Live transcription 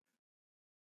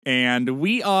And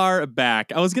we are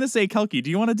back. I was going to say, Kelky,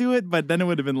 do you want to do it? But then it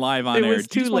would have been live on air. It was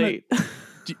too late.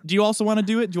 Do you also want to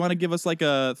do it? Do you want to give us like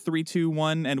a 3, 2,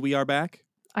 1, and we are back?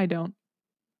 I don't.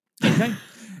 Okay.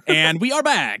 And we are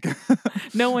back.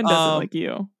 No one does it like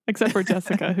you, except for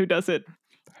Jessica, who does it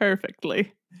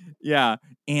perfectly. Yeah.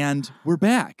 And we're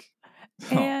back.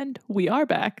 And we are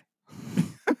back.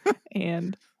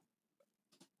 And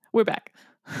we're back.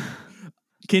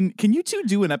 Can you two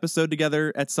do an episode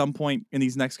together at some point in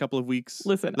these next couple of weeks?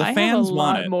 Listen, the I fans have a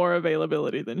want lot more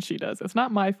availability than she does. It's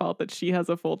not my fault that she has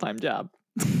a full-time job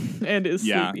and is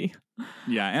sleepy.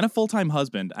 Yeah, and a full-time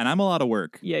husband, and I'm a lot of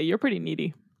work. Yeah, you're pretty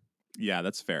needy. Yeah,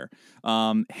 that's fair.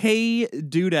 Hey,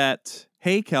 Dudette.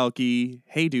 Hey, Kelky.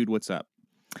 Hey, dude, what's up?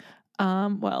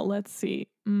 Well, let's see.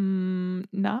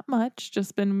 Not much.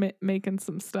 Just been making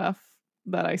some stuff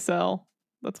that I sell.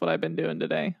 That's what I've been doing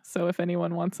today. So if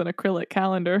anyone wants an acrylic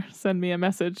calendar, send me a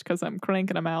message because I'm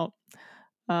cranking them out.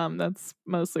 That's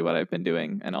mostly what I've been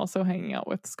doing, and also hanging out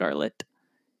with Scarlett.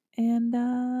 And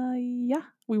yeah,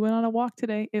 we went on a walk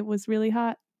today. It was really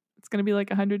hot. It's going to be like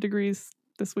 100 degrees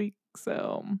this week.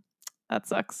 So that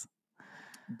sucks.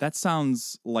 That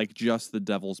sounds like just the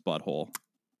devil's butthole.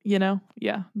 You know,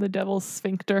 yeah, the devil's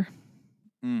sphincter.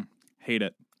 Hate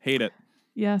it. Hate it.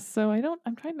 Yeah, so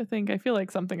I'm trying to think. I feel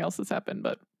like something else has happened,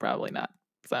 but probably not.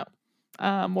 So,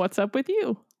 what's up with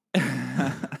you?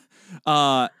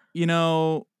 You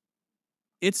know,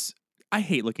 I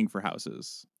hate looking for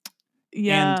houses.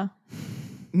 Yeah.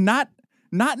 And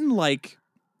not in like,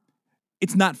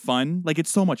 it's not fun. Like,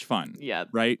 it's so much fun. Yeah.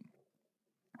 Right?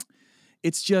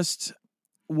 It's just,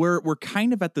 we're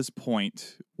kind of at this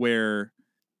point where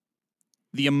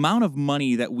the amount of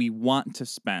money that we want to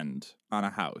spend on a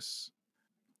house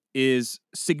is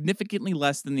significantly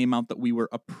less than the amount that we were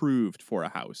approved for a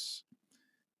house.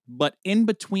 But in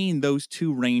between those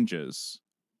two ranges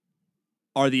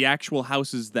are the actual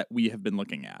houses that we have been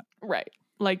looking at. Right.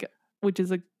 Like, which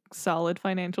is a solid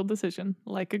financial decision,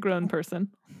 like a grown person.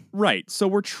 Right. So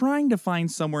we're trying to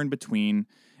find somewhere in between.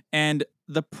 And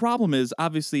the problem is,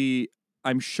 obviously,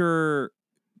 I'm sure,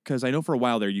 because I know for a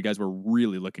while there, you guys were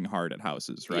really looking hard at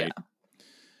houses, right? Yeah.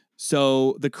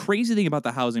 So the crazy thing about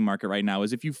the housing market right now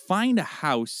is if you find a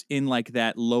house in like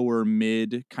that lower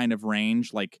mid kind of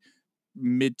range, like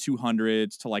mid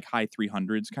 200s to like high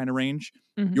 300s kind of range,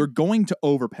 you're going to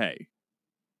overpay.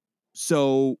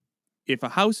 So if a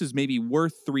house is maybe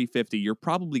worth 350, you're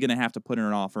probably going to have to put in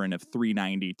an offer in of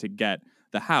 390 to get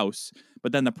the house.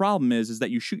 But then the problem is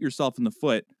that you shoot yourself in the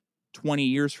foot 20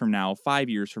 years from now, 5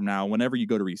 years from now, whenever you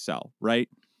go to resell, right?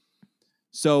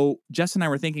 So Jess and I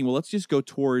were thinking, well, let's just go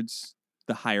towards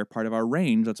the higher part of our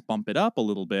range. Let's bump it up a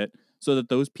little bit so that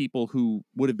those people who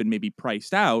would have been maybe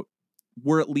priced out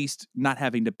were at least not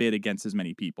having to bid against as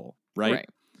many people, right?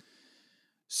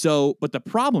 So, but the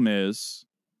problem is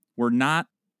we're not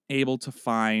able to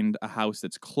find a house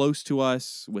that's close to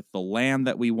us with the land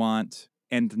that we want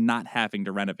and not having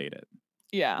to renovate it.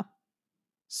 Yeah.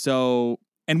 So,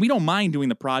 and we don't mind doing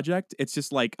the project. It's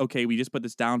just like, okay, we just put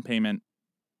this down payment.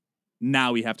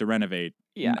 Now we have to renovate.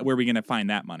 Yeah. Where are we going to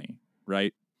find that money?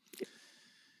 Right.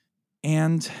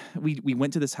 And we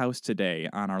went to this house today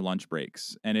on our lunch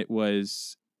breaks, and it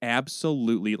was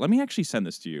absolutely, let me actually send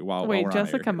this to you while Wait, we're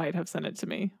Jessica might have sent it to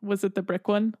me. Was it the brick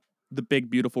one? The big,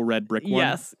 beautiful red brick one?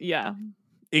 Yes. Yeah.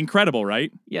 Incredible,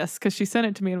 right? Yes, because she sent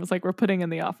it to me and was like, we're putting in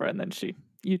the offer, and then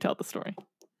you tell the story.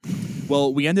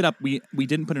 Well, we ended up, we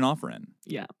didn't put an offer in.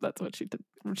 Yeah, that's what she did.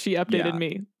 She updated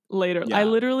me later. Yeah. I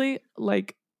literally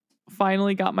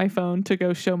finally got my phone to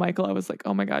go show Michael. I was like,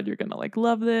 oh my God, you're going to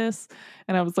love this.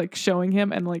 And I was showing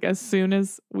him. And as soon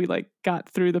as we got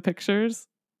through the pictures,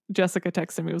 Jessica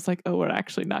texted me, was like, oh, we're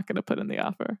actually not going to put in the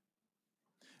offer.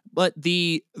 But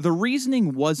the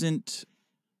reasoning wasn't,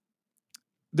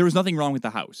 there was nothing wrong with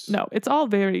the house. No, it's all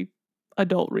very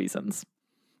adult reasons.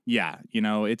 Yeah.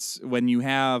 It's when you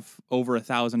have over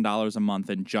 $1,000 a month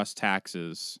in just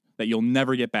taxes that you'll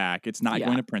never get back. It's not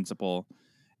going to principal.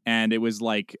 And it was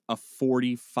like a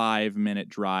 45-minute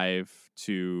drive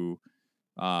to,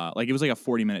 it was like a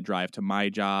 40-minute drive to my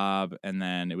job. And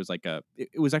then it was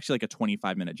it was actually like a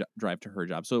 25-minute drive to her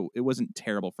job. So it wasn't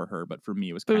terrible for her, but for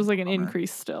me, it was But it was an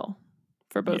increase still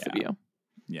for both of you.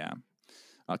 Yeah.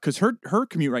 Because her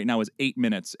commute right now is 8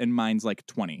 minutes and mine's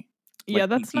 20. Yeah,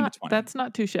 that's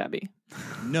not too shabby.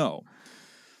 No.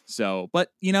 So,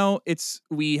 but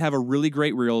we have a really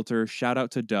great realtor. Shout out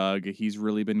to Doug. He's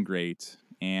really been great.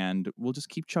 And we'll just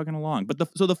keep chugging along. But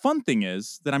the fun thing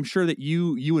is that I'm sure that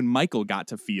you and Michael got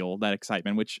to feel that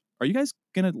excitement, which are you guys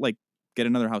going to get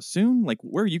another house soon?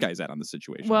 Where are you guys at on the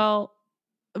situation? Well,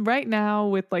 right now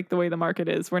with the way the market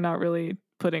is, we're not really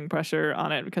putting pressure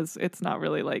on it because it's not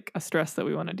really like a stress that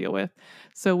we want to deal with.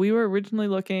 So we were originally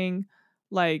looking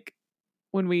like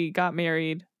when we got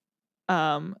married,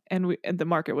 and the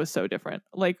market was so different.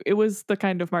 Like it was the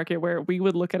kind of market where we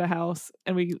would look at a house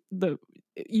and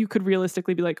you could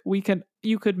realistically be like,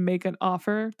 you could make an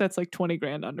offer that's like 20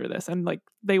 grand under this, and like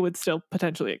they would still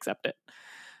potentially accept it.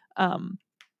 And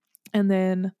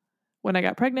then when I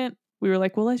got pregnant, we were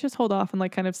like, well, let's just hold off and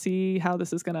like kind of see how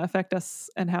this is going to affect us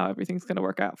and how everything's going to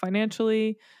work out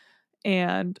financially.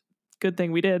 And good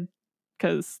thing we did,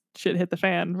 because shit hit the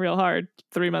fan real hard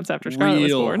 3 months after Scarlett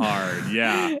was born. Real hard,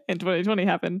 yeah. And 2020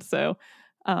 happened. So,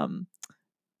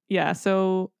 yeah.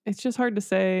 So it's just hard to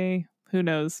say. Who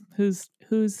knows? Who's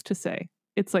to say?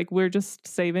 It's like we're just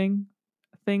saving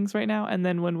things right now, and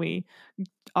then when we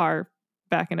are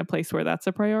back in a place where that's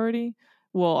a priority,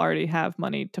 we'll already have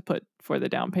money to put for the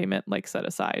down payment, like set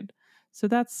aside. So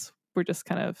we're just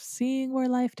kind of seeing where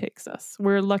life takes us.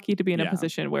 We're lucky to be in a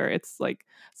position where it's like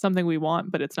something we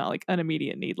want, but it's not like an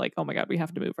immediate need. Like, oh my God, we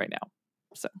have to move right now.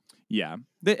 So, yeah.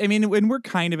 I mean, when we're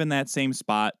kind of in that same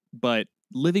spot, but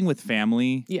living with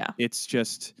family, it's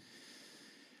just,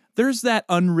 there's that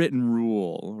unwritten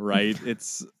rule, right?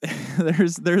 It's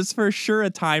there's for sure a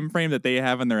time frame that they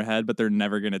have in their head, but they're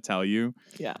never going to tell you.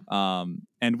 Yeah.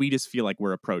 And we just feel like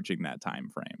we're approaching that time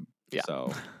frame. Yeah.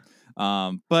 So,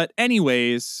 but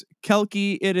anyways,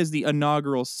 Kelki, it is the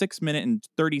inaugural 6 minute and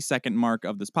 30-second mark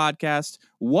of this podcast.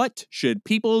 What should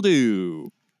people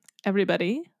do?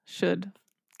 Everybody should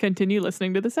continue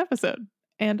listening to this episode,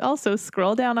 and also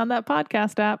scroll down on that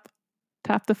podcast app,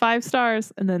 tap the 5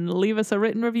 stars, and then leave us a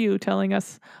written review telling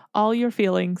us all your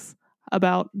feelings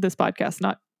about this podcast.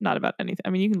 Not about anything. I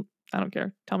mean, I don't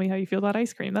care. Tell me how you feel about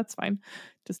ice cream. That's fine.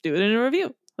 Just do it in a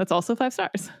review. That's also 5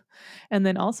 stars. And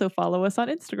then also follow us on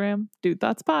Instagram, Dude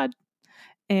Thoughts Pod.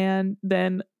 And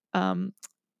then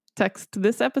text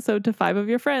this episode to 5 of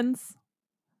your friends.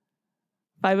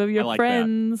 5 of your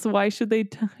friends. That. Why should they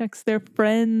text their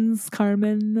friends,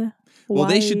 Carmen? Well,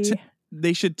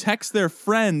 they should text their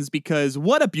friends, because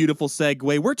what a beautiful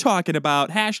segue. We're talking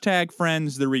about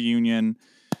 #Friends the reunion.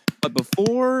 But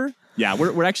before,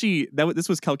 we're actually, this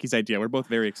was Kelki's idea. We're both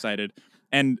very excited.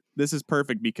 And this is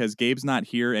perfect because Gabe's not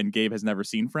here and Gabe has never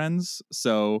seen Friends.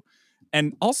 So,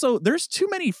 and also there's too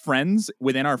many friends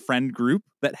within our friend group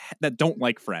that don't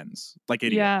like Friends, like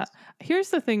idiots. Yeah.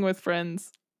 Here's the thing with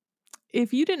Friends.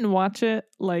 If you didn't watch it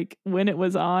like when it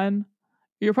was on,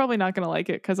 you're probably not going to like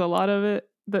it, because a lot of it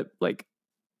that like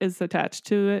is attached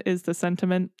to it is the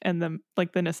sentiment and the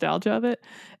like the nostalgia of it.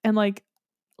 And like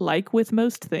with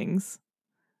most things,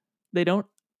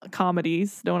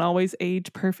 comedies don't always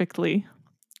age perfectly.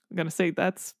 I'm going to say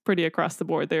that's pretty across the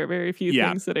board. There are very few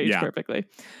things that age perfectly.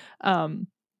 I'm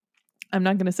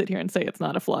not going to sit here and say it's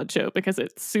not a flawed show, because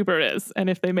it super is. And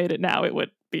if they made it now, it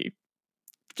would be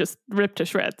just ripped to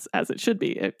shreds, as it should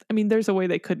be. I mean, there's a way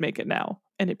they could make it now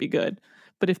and it'd be good.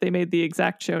 But if they made the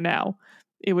exact show now,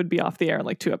 it would be off the air in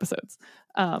like 2 episodes.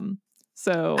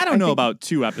 So I don't know about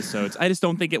 2 episodes. I just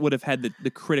don't think it would have had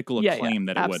the critical acclaim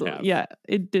that it would have. Yeah,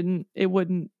 it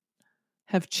wouldn't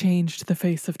have changed the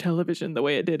face of television the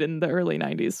way it did in the early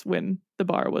 90s, when the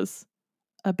bar was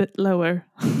a bit lower.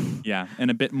 Yeah, and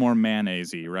a bit more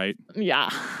mayonnaise-y, right? Yeah.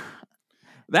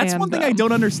 That's one thing I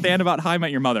don't understand about How I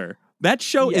Met Your Mother. That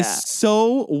show is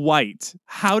so white.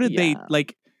 How did they,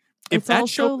 like, if it's that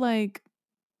also show, like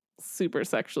super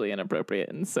sexually inappropriate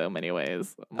in so many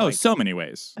ways. So many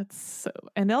ways. That's so,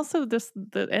 and also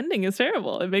the ending is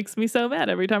terrible. It makes me so mad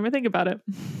every time I think about it.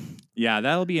 Yeah,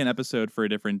 that'll be an episode for a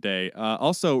different day.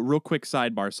 Also, real quick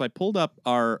sidebar. So I pulled up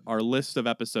our list of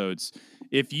episodes.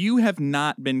 If you have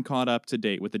not been caught up to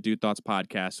date with the Dude Thoughts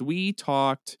podcast, we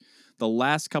talked the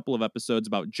last couple of episodes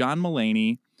about John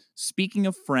Mulaney. Speaking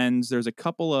of Friends, there's a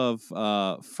couple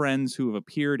of friends who have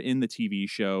appeared in the TV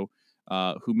show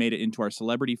who made it into our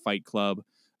Celebrity Fight Club.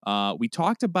 We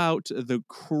talked about the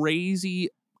crazy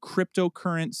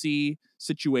cryptocurrency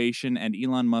situation and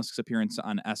Elon Musk's appearance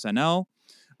on SNL.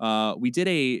 We did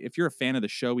if you're a fan of the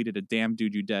show, we did a Damn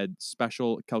Dude You Dead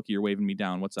special. Kelki, you're waving me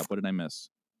down. What's up? What did I miss?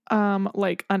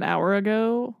 Like an hour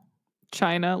ago,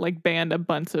 China like banned a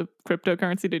bunch of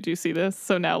cryptocurrency. Did you see this?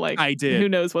 So now like I did. Who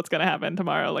knows what's going to happen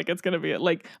tomorrow? Like it's going to be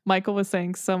like Michael was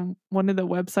saying, one of the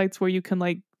websites where you can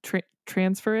like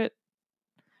transfer it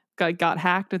got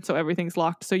hacked, and so everything's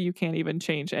locked, so you can't even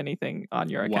change anything on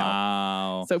your account.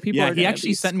 Wow. So people are he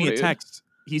actually sent screwed. me a text.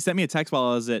 He sent me a text while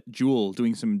I was at Jewel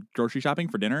doing some grocery shopping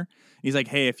for dinner. He's like,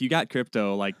 hey, if you got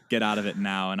crypto, like, get out of it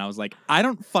now. And I was like, I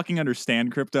don't fucking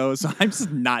understand crypto, so I'm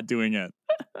just not doing it.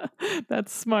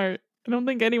 That's smart. I don't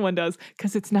think anyone does,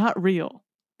 because it's not real.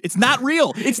 It's not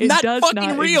real. It's It not does fucking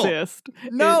not real. exist.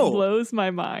 No. It blows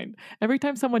my mind. Every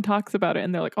time someone talks about it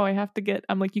and they're like, "Oh, I have to get,"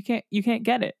 I'm like, you can't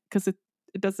get it because it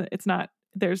doesn't. It's not.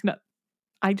 There's no.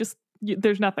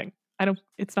 There's nothing.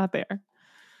 It's not there.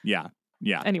 Yeah.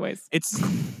 Anyways,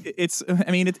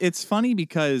 it's funny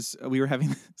because we were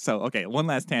having, okay, one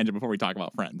last tangent before we talk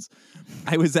about Friends.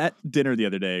 I was at dinner the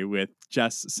other day with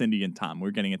Jess, Cindy, and Tom. We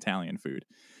were getting Italian food.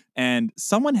 And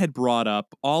someone had brought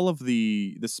up all of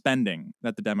the spending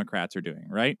that the Democrats are doing,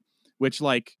 right? Which,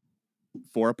 like,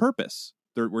 for a purpose.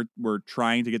 We're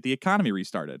trying to get the economy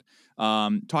restarted.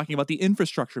 Talking about the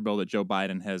infrastructure bill that Joe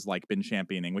Biden has been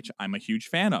championing, which I'm a huge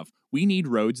fan of. We need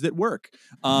roads that work.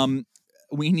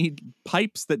 We need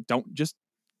pipes that don't just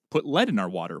put lead in our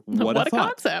water. What a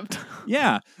concept.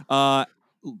 Yeah. I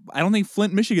don't think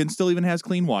Flint, Michigan still even has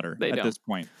clean water this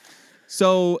point.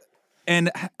 So, and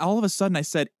all of a sudden I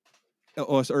said,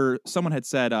 or someone had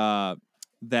said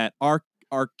that our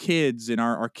kids and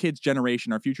our kids'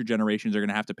 generation, our future generations are going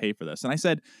to have to pay for this. And I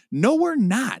said, no, we're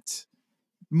not.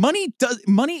 Money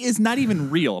is not even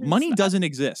real. Money doesn't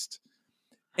exist.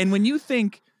 And when you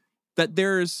think that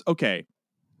there's, okay,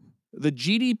 the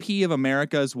GDP of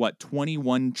America is what,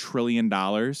 $21 trillion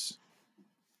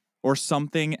or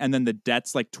something. And then the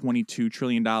debt's like $22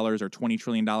 trillion or $20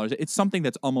 trillion. It's something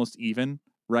that's almost even,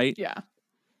 right? Yeah.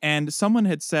 And someone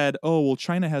had said, oh, well,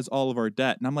 China has all of our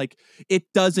debt. And I'm like,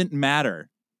 it doesn't matter.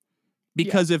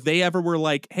 Because if they ever were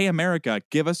like, hey, America,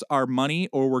 give us our money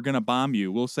or we're going to bomb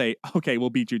you, we'll say, okay, we'll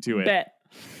beat you to it. Bet.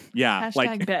 Yeah.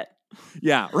 Hashtag bet.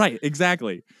 Yeah, right.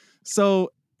 Exactly.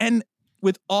 So, and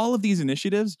with all of these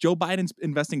initiatives, Joe Biden's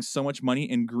investing so much money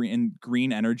in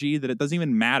green energy that it doesn't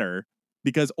even matter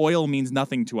because oil means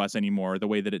nothing to us anymore the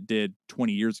way that it did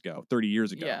 20 years ago, 30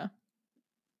 years ago. Yeah.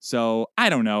 So I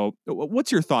don't know.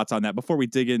 What's your thoughts on that before we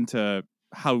dig into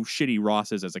how shitty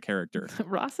Ross is as a character?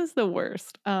 Ross is the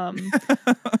worst.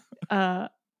 I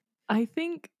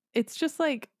think it's just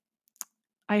like,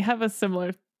 I have a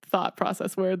similar thought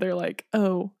process where they're like,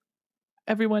 oh,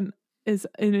 everyone is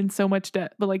in so much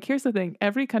debt. But like, here's the thing.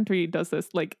 Every country does this.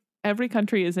 Like, every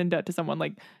country is in debt to someone.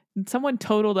 Like, someone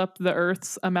totaled up the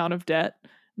Earth's amount of debt.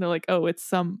 And they're like, oh, it's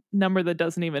some number that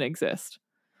doesn't even exist.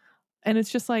 And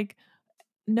it's just like,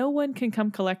 no one can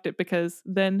come collect it because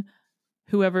then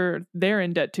whoever they're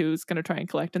in debt to is going to try and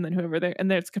collect. And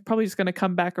then it's probably just going to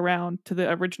come back around to the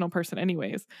original person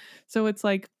anyways. So it's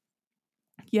like,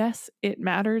 yes, it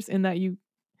matters in that you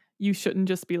shouldn't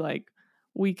just be like,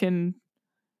 we can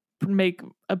make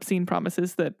obscene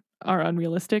promises that are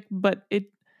unrealistic, but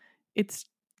it's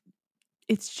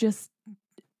just,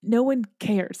 no one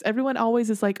cares. Everyone always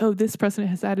is like, oh, this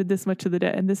president has added this much to the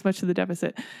debt and this much to the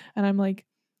deficit. And I'm like,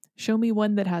 show me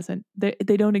one that hasn't.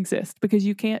 They don't exist because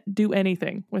you can't do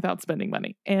anything without spending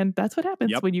money. And that's what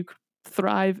happens when you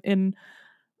thrive in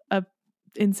a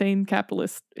insane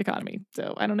capitalist economy.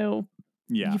 So I don't know.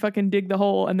 Yeah. You fucking dig the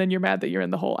hole and then you're mad that you're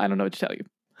in the hole. I don't know what to tell you.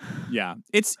 Yeah.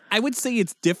 I would say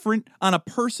it's different on a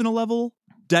personal level.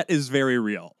 Debt is very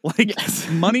real. Like, yes.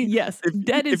 Money. Yes.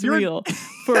 Debt is real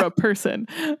for a person,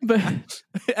 but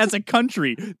as a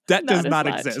country, debt does not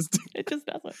exist. It just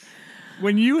doesn't.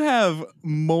 When you have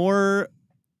more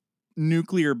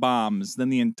nuclear bombs than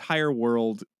the entire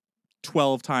world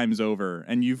 12 times over,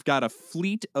 and you've got a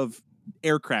fleet of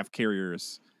aircraft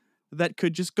carriers that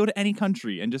could just go to any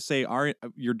country and just say, all right,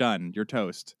 you're done, you're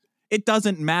toast. It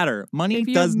doesn't matter. Money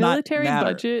does not matter. If your military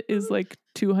budget is like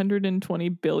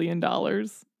 $220 billion,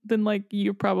 then like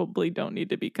you probably don't need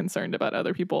to be concerned about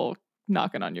other people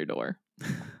knocking on your door.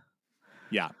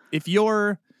 Yeah.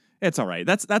 It's all right.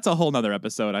 That's a whole nother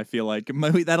episode. I feel like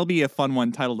that'll be a fun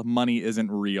one titled "Money Isn't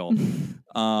Real."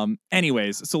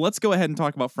 Anyways, so let's go ahead and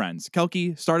talk about Friends.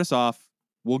 Kelki, start us off.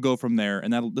 We'll go from there,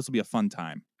 and this will be a fun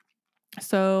time.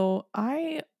 So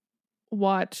I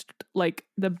watched like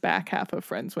the back half of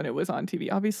Friends when it was on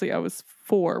TV. Obviously, I was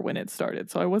 4 when it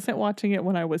started, so I wasn't watching it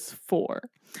when I was 4.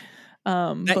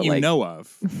 That you know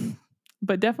of,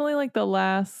 but definitely like the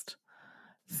last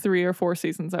 3 or 4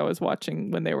 seasons I was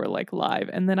watching when they were like live.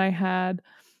 And then I had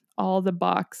all the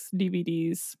box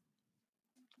DVDs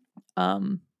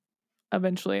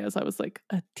eventually as I was like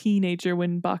a teenager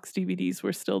when box DVDs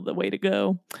were still the way to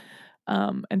go.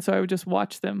 And so I would just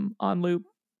watch them on loop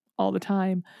all the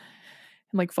time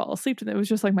and like fall asleep to them. It was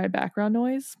just like my background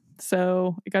noise.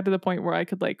 So it got to the point where I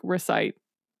could like recite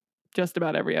just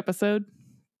about every episode.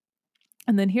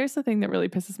 And then here's the thing that really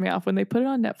pisses me off. When they put it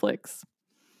on Netflix,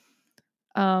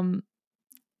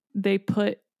 they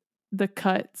put the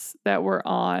cuts that were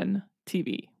on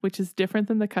TV, which is different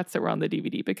than the cuts that were on the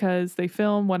DVD because they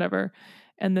film whatever,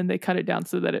 and then they cut it down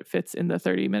so that it fits in the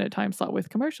 30-minute time slot with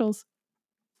commercials.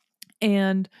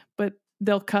 But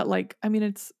they'll cut like, I mean,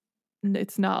 it's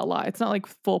not a lot. It's not like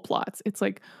full plots. It's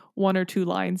like one or two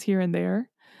lines here and there.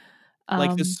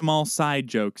 Like the Um, small side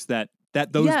jokes that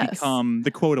those yes. become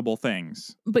the quotable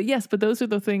things. But those are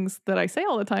the things that I say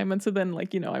all the time. And so then,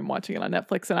 like, I'm watching it on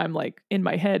Netflix and I'm like in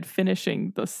my head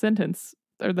finishing the sentence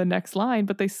or the next line,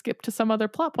 but they skip to some other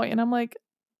plot point, and I'm like,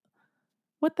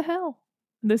 what the hell?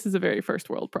 This is a very first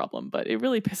world problem, but it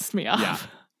really pissed me Yeah. off.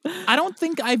 I don't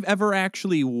think I've ever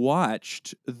actually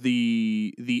watched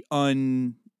the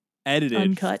unedited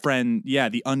Uncut.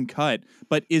 the uncut.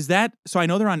 But is that so? I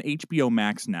know they're on HBO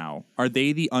Max now. Are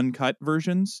they the uncut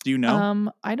versions? Do you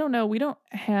know? I don't know. We don't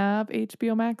have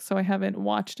HBO Max, so I haven't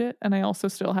watched it, and I also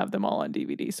still have them all on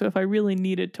DVD. So if I really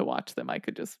needed to watch them, I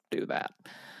could just do that.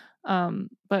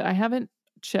 But I haven't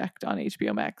checked on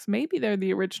HBO Max. Maybe they're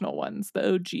the original ones,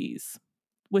 the OGs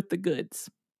with the goods.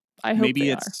 I hope maybe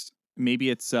they are. it's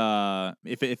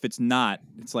if it's not,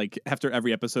 it's like after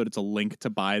every episode it's a link to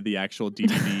buy the actual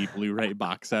DVD Blu-ray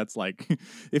box sets. Like,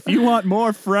 if you want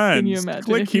more Friends, Can you imagine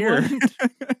click if you here. want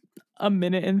a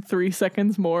minute and 3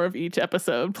 seconds more of each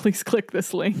episode? Please click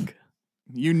this link.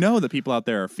 You know the people out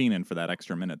there are fiending for that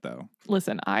extra minute, though.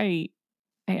 Listen, I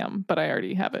am, but I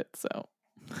already have it, so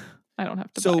I don't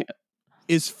have to So buy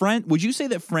it. Would you say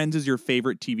that Friends is your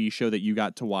favorite TV show that you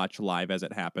got to watch live as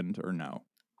it happened, or no?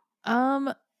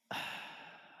 Um,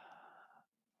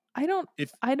 I don't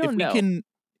If I if don't we know. can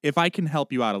if I can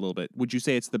help you out a little bit, would you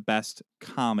say it's the best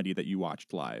comedy that you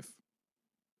watched live?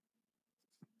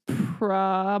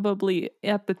 Probably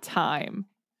at the time.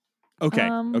 Okay.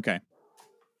 Um, Okay.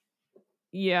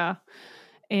 yeah.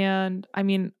 And I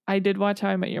mean, I did watch How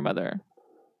I Met Your Mother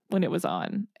when it was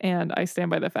on, and I stand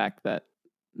by the fact that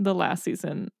the last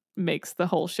season makes the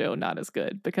whole show not as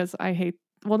good because I hate,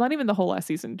 well, not even the whole last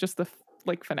season, just the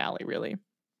like finale really.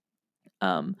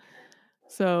 Um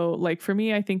so like for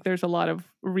me, I think there's a lot of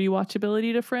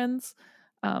rewatchability to Friends.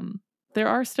 Um there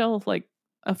are still like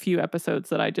a few episodes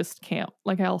that I just can't,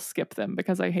 like, I'll skip them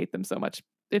because I hate them so much.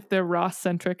 If they're Ross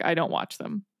centric, I don't watch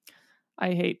them.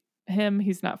 I hate him,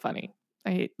 he's not funny.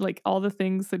 I hate like all the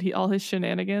things that all his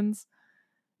shenanigans.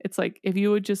 It's like, if you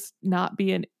would just not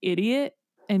be an idiot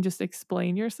and just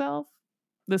explain yourself,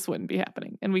 this wouldn't be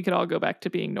happening. And we could all go back to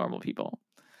being normal people.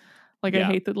 Like, I Yeah.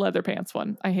 hate the leather pants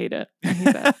one. I hate it. I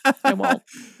hate that. I won't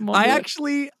do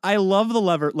it. I love the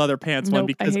leather pants one Nope. I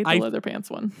because hate the leather pants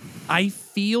one. I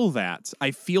feel that. I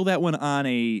feel that one on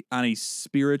a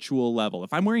spiritual level.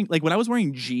 If I'm wearing, like, when I was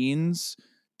wearing jeans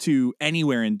to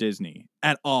anywhere in Disney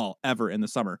at all ever in the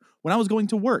summer, when I was going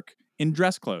to work in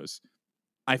dress clothes,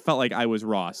 I felt like I was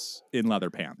Ross in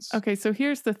leather pants. Okay, so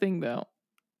here's the thing though.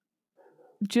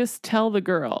 Just tell the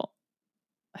girl,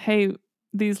 hey,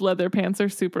 these leather pants are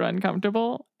super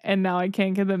uncomfortable, and now I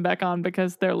can't get them back on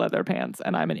because they're leather pants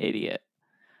and I'm an idiot.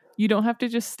 You don't have to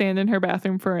just stand in her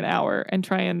bathroom for an hour and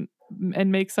try and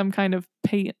make some kind of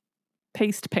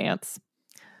paste pants.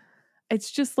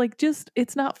 It's just like,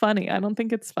 it's not funny. I don't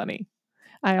think it's funny.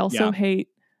 I also Yeah. hate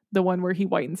the one where he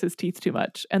whitens his teeth too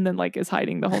much and then like is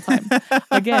hiding the whole time.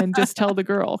 Again, just call the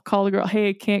girl, hey,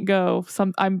 I can't go.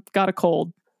 I'm got a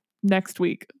cold next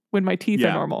week when my teeth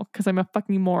are normal because I'm a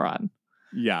fucking moron.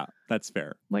 Yeah, that's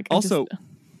fair. Like, also,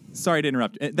 sorry to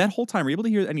interrupt. That whole time, were you able to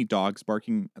hear any dogs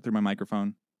barking through my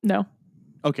microphone? No.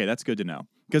 Okay, that's good to know.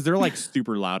 Because they're like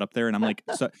super loud up there, and I'm like,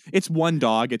 so it's one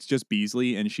dog, it's just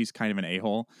Beasley, and she's kind of an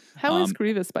a-hole. How is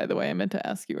Grievous, by the way? I meant to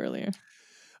ask you earlier.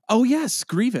 Oh yes,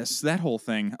 Grievous, that whole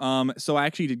thing. So I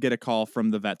actually did get a call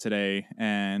from the vet today,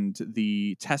 and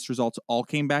the test results all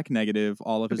came back negative,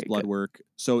 all of his blood work.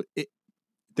 So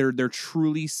there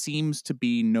truly seems to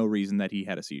be no reason that he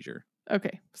had a seizure.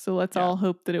 Okay, so let's all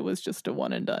hope that it was just a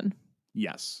one and done.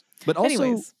 Yes. But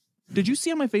also, did you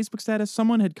see on my Facebook status,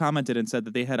 someone had commented and said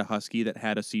that they had a husky that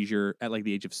had a seizure at like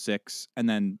the age of 6, and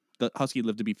then the husky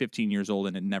lived to be 15 years old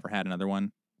and it never had another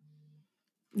one?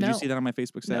 Did you see that on my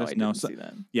Facebook status? No, I didn't see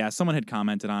that. Yeah, someone had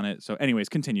commented on it. So anyways,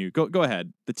 continue. Go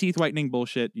ahead. The teeth whitening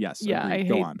bullshit. Yes. Yeah,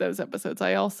 agreed. I hate those episodes.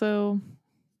 I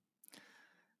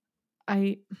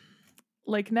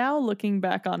like, now looking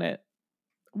back on it,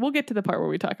 we'll get to the part where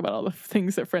we talk about all the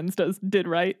things that Friends did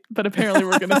right, but apparently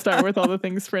we're going to start with all the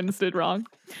things Friends did wrong.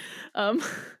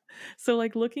 So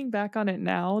like, looking back on it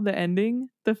now, the ending,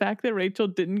 the fact that Rachel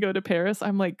didn't go to Paris,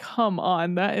 I'm like, come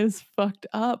on, that is fucked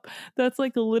up. That's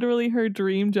like literally her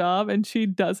dream job and she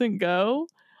doesn't go.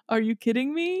 Are you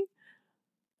kidding me?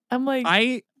 I'm like,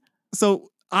 I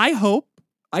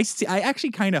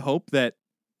actually kind of hope that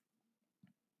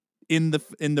in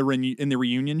the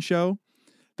reunion show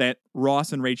that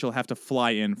Ross and Rachel have to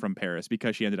fly in from Paris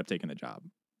because she ended up taking the job.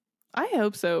 I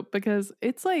hope so, because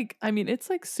it's like, I mean, it's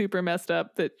like super messed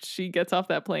up that she gets off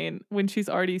that plane when she's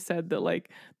already said that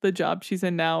like the job she's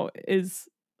in now is,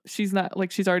 she's not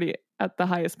like, she's already at the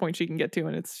highest point she can get to,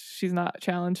 and it's, she's not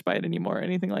challenged by it anymore or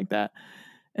anything like that.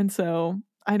 And so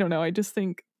I don't know. I just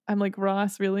think I'm like,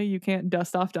 Ross, really? You can't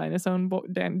dust off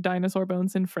dinosaur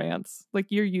bones in France? Like,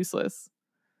 you're useless.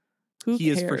 Who He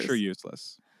cares? is for sure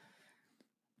useless.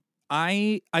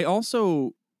 I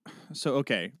also, so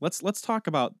okay, let's talk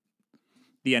about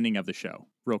the ending of the show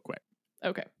real quick.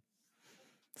 Okay.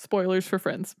 Spoilers for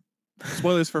Friends.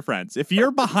 Spoilers for Friends. If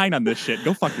you're behind on this shit,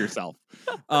 go fuck yourself.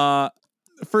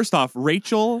 First off,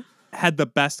 Rachel had the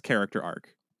best character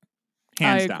arc.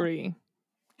 Hands down. I agree.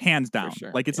 Hands down.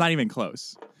 Sure. Like, it's not even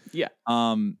close. Yeah.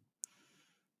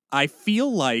 I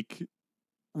feel like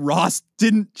Ross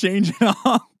didn't change at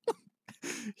all.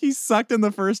 He sucked in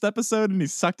the first episode and he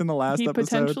sucked in the last episode. He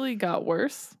potentially got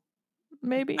worse,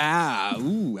 maybe.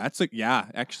 That's like, yeah,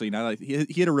 actually, now that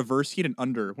he had a reverse, he had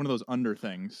one of those under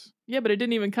things. Yeah, but it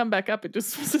didn't even come back up. It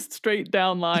just was a straight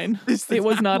down line. It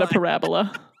was not a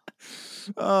parabola.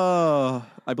 Oh,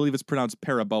 I believe it's pronounced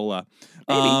parabola.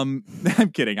 Maybe.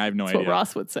 I'm kidding. I have no That's idea. what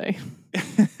Ross would say.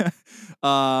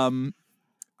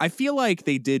 I feel like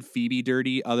they did Phoebe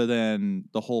dirty, other than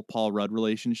the whole Paul Rudd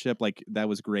relationship. Like, that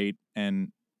was great,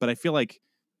 but I feel like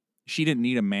she didn't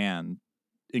need a man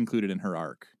included in her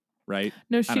arc, right?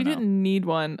 No, she didn't need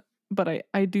one, but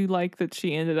I do like that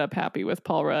she ended up happy with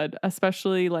Paul Rudd,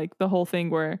 especially like the whole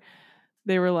thing where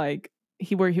they were like,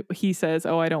 he says,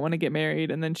 "Oh, I don't want to get married,"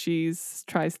 and then she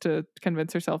tries to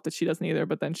convince herself that she doesn't either,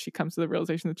 but then she comes to the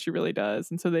realization that she really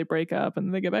does, and so they break up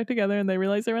and they get back together and they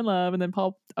realize they're in love, and then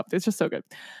Paul, it's just so good.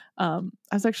 I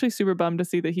was actually super bummed to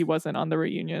see that he wasn't on the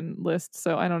reunion list,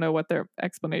 so I don't know what their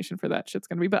explanation for that shit's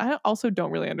gonna be, but I also don't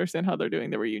really understand how they're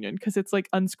doing the reunion because it's like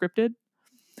unscripted,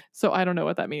 so I don't know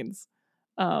what that means.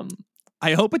 I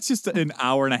hope it's just an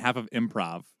hour and a half of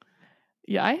improv.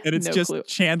 Yeah, and it's no just clue.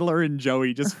 Chandler and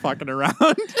Joey just fucking around.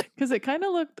 Because it kind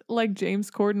of looked like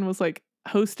James Corden was like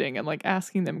hosting and like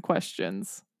asking them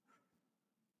questions.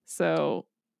 So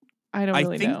I don't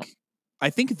really know. I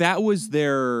think that was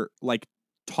their like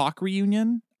talk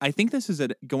reunion. I think this is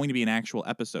going to be an actual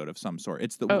episode of some sort.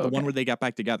 It's the one where they got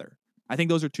back together. I think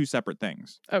those are two separate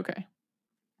things. Okay.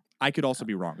 I could also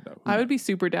be wrong, though. I would be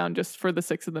super down just for the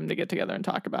six of them to get together and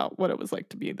talk about what it was like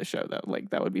to be in the show, though.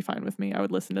 Like, that would be fine with me. I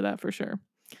would listen to that for sure.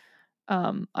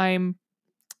 I'm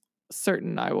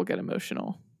certain I will get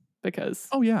emotional because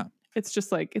it's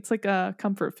just like, it's like a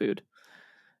comfort food.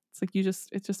 It's like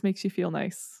it just makes you feel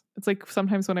nice. It's like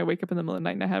sometimes when I wake up in the middle of the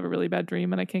night and I have a really bad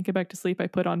dream and I can't get back to sleep, I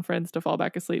put on Friends to fall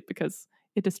back asleep because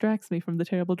it distracts me from the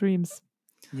terrible dreams.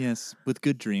 Yes, with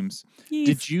good dreams. Yes.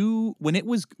 Did you, when it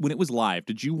was live,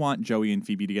 did you want Joey and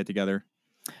Phoebe to get together?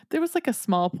 There was like a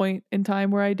small point in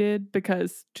time where I did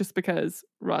because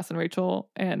Ross and Rachel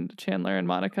and Chandler and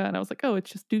Monica, and I was like, oh, it's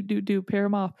just do pair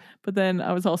them off. But then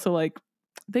I was also like,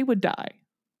 they would die.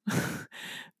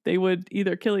 They would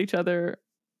either kill each other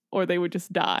or they would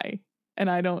just die. And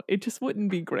it just wouldn't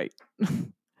be great.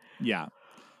 Yeah.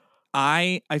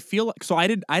 I feel like, so I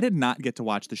did not get to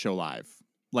watch the show live.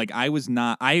 Like, I was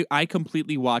not, I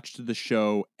completely watched the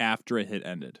show after it had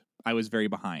ended. I was very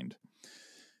behind.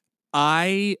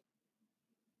 I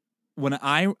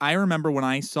remember when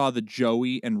I saw the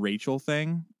Joey and Rachel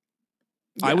thing,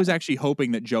 I was actually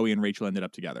hoping that Joey and Rachel ended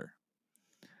up together.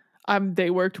 They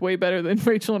worked way better than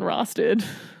Rachel and Ross did.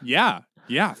 Yeah,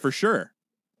 for sure.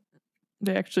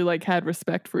 They actually like had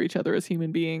respect for each other as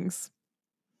human beings.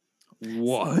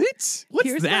 What? What's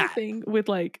Here's that? my thing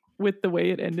with the way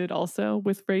it ended also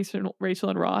with Rachel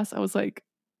and Ross. I was like,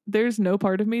 there's no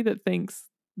part of me that thinks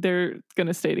they're going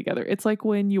to stay together. It's like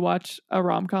when you watch a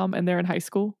rom-com and they're in high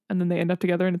school and then they end up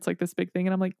together and it's like this big thing.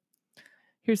 And I'm like,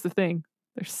 here's the thing.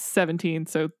 They're 17,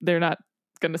 so they're not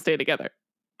going to stay together.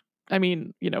 I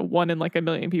mean, one in like a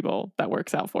million people that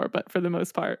works out for, but for the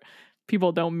most part,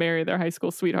 people don't marry their high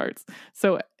school sweethearts.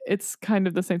 So it's kind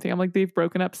of the same thing. I'm like, they've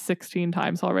broken up 16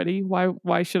 times already.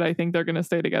 Why should I think they're going to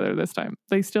stay together this time?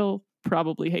 They still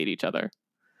probably hate each other.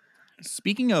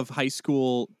 Speaking of high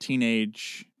school,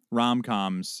 teenage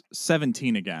rom-coms,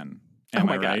 17 again. Am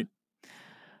I right?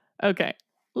 Okay.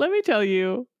 Let me tell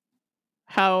you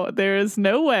how there is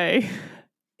no way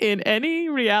in any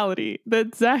reality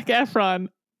that Zac Efron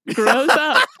grows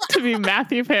up to be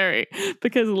Matthew Perry,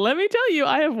 because let me tell you,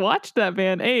 I have watched that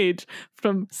man age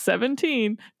from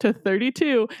 17 to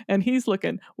 32 and he's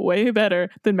looking way better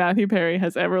than Matthew Perry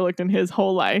has ever looked in his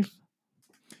whole life.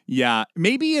 Yeah,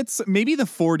 maybe the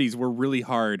 40s were really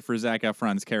hard for Zac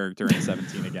Efron's character in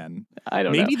 17 again. I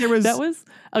don't know. Maybe there was That was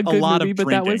a good lot movie, of but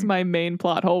that was drinking. my main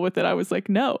plot hole with it. I was like,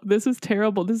 no, this is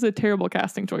terrible. This is a terrible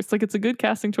casting choice. Like, it's a good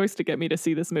casting choice to get me to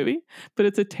see this movie, but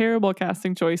it's a terrible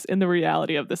casting choice in the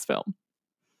reality of this film.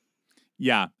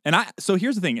 Yeah, and so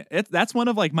here's the thing. That's one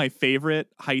of like my favorite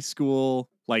high school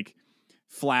like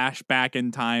flashback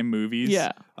in time movies.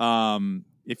 Yeah.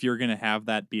 If you're gonna have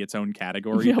that be its own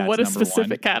category, Yeah, that's what a number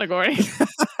specific category.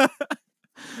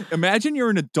 Imagine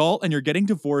you're an adult and you're getting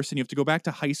divorced and you have to go back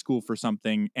to high school for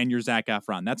something and you're Zac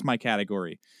Efron. That's my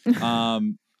category.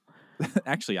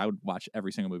 Actually, I would watch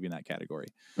every single movie in that category.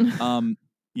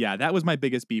 Yeah, that was my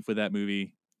biggest beef with that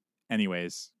movie.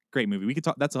 Anyways, great movie. We could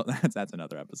talk. That's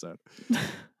another episode.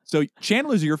 So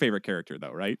Chandler's your favorite character,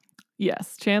 though, right?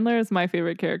 Yes, Chandler is my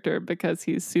favorite character because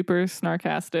he's super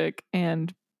snarkastic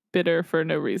and bitter for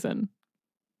no reason.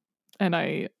 And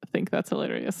I think that's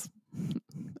hilarious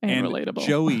and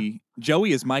relatable.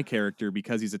 Joey is my character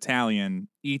because he's Italian,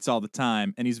 eats all the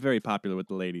time, and he's very popular with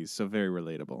the ladies, so very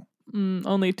relatable.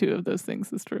 Only 2 of those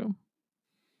things is true.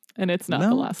 And it's not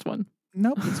the last one.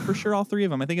 Nope, it's for sure all 3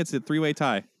 of them. I think it's a 3-way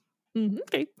tie.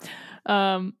 Okay.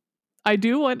 I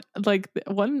do want, like,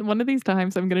 one of these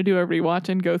times I'm going to do a rewatch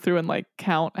and go through and, like,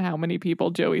 count how many people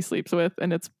Joey sleeps with,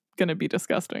 and it's going to be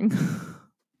disgusting.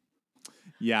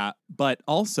 Yeah, but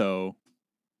also,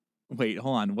 wait,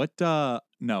 hold on. What?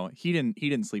 No, he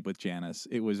didn't sleep with Janice.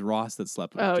 It was Ross that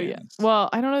slept with Janice. Yeah. Well,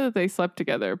 I don't know that they slept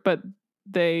together, but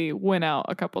they went out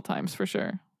a couple times for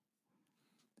sure.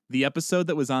 The episode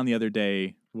that was on the other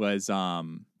day was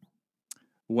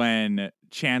when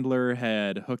Chandler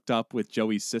had hooked up with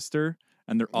Joey's sister,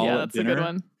 and they're all at dinner. A good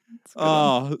one.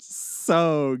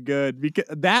 So good. Because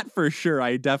that for sure,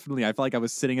 I felt like I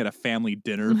was sitting at a family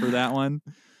dinner for that one.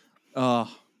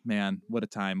 Oh man, what a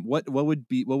time. What would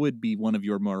be one of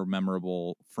your more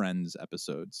memorable Friends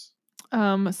episodes?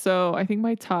 So I think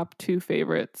my top 2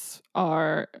 favorites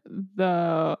are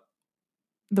the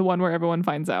one where everyone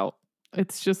finds out.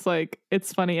 It's just like,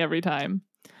 it's funny every time.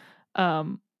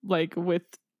 Like with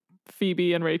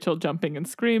Phoebe and Rachel jumping and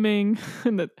screaming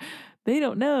and that they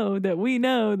don't know that we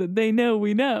know that they know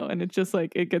we know. And it's just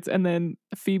like, and then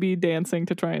Phoebe dancing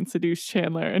to try and seduce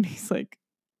Chandler. And he's like,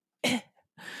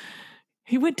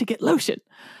 he went to get lotion.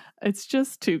 It's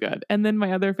just too good. And then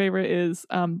my other favorite is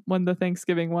one of the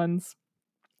Thanksgiving ones,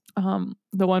 the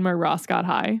one where Ross got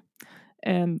high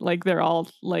and like they're all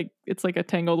like, it's like a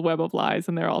tangled web of lies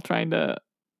and they're all trying to,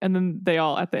 and then they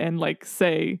all at the end like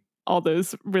say all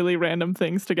those really random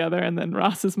things together. And then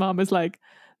Ross's mom is like,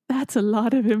 that's a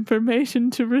lot of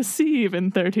information to receive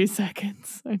in 30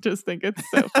 seconds. I just think it's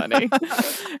so funny.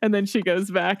 And then she goes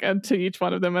back to each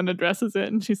one of them and addresses it.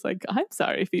 And she's like, I'm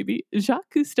sorry, Phoebe.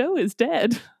 Jacques Cousteau is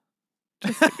dead.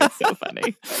 Just think it's so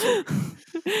funny.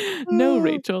 No,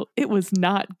 Rachel, it was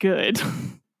not good.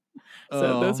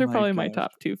 So those are probably my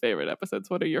top 2 favorite episodes.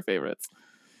 What are your favorites?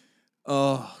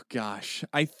 Oh, gosh.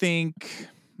 I think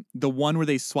the one where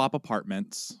they swap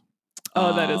apartments.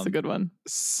 Oh, that is a good one.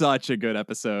 Such a good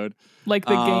episode. Like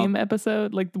the game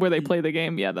episode, like where they play the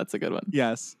game. Yeah, that's a good one.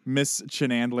 Yes. Miss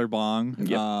Chandler Bong.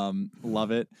 Yep.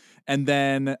 Love it. And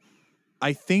then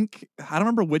I think, I don't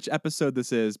remember which episode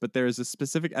this is, but there's a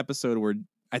specific episode where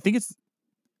I think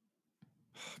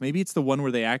maybe it's the one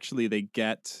where they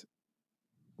get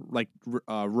like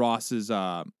Ross's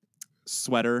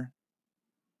sweater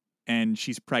and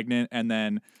she's pregnant, and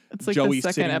then it's like Joey's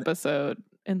the second episode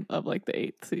of like the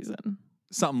 8th season.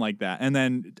 Something like that. And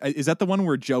then is that the one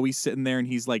where Joey's sitting there and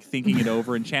he's like thinking it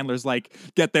over and Chandler's like,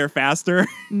 get there faster?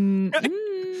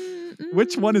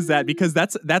 Which one is that? Because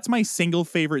that's my single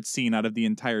favorite scene out of the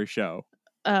entire show.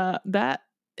 That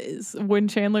is when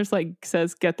Chandler's like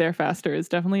says get there faster is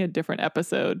definitely a different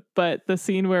episode. But the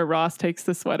scene where Ross takes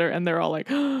the sweater and they're all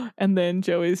like, and then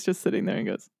Joey's just sitting there and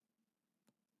goes,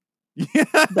 yeah,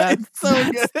 that's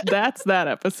so good. That's that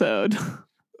episode.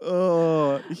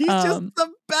 Oh, he's just the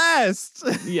best.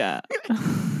 Yeah.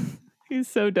 He's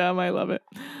so dumb. I love it.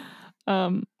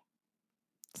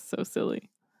 So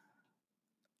silly.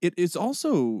 It is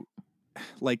also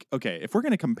like, okay, if we're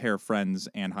going to compare Friends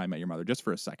and How I Met Your Mother just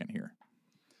for a second here.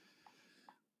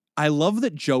 I love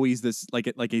that Joey's this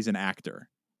like he's an actor.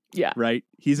 Yeah. Right?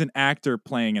 He's an actor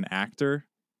playing an actor,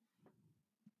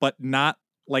 but not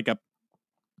like a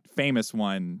famous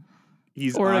one.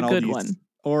 He's or on a good one.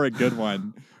 Or a good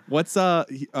one. What's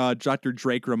Dr.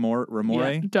 Drake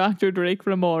Ramore? Yeah, Dr. Drake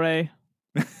Ramore.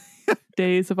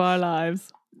 Days of Our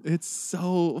Lives. It's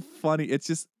so funny. It's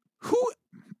just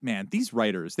man, these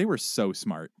writers, they were so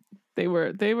smart. They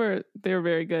were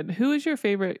very good. Who is your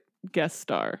favorite guest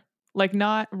star? Like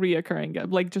not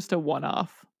reoccurring, like just a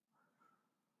one-off.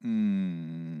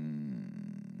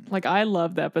 Like, I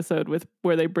love the episode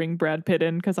where they bring Brad Pitt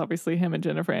in, because obviously him and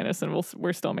Jennifer Aniston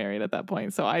were still married at that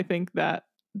point. So I think that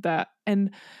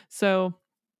and so,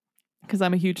 because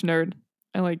I'm a huge nerd,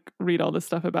 I like read all this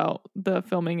stuff about the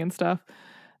filming and stuff.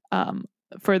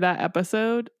 For that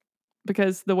episode,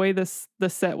 because the way the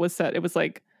set was set, it was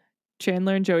like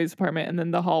Chandler and Joey's apartment, and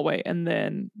then the hallway, and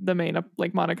then the main,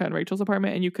 like Monica and Rachel's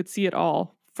apartment, and you could see it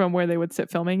all from where they would sit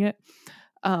filming it.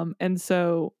 And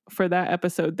so for that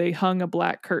episode, they hung a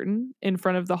black curtain in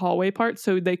front of the hallway part,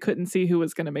 so they couldn't see who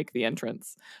was going to make the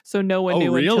entrance. So no one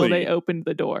knew until they opened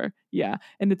the door. Yeah,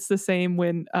 and it's the same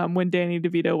when Danny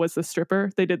DeVito was the stripper,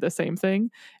 they did the same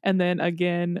thing. And then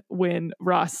again, when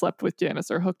Ross slept with Janice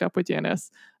or hooked up with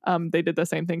Janice, they did the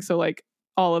same thing. So like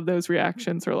all of those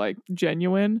reactions are like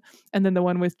genuine. And then the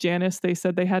one with Janice, they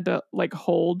said they had to like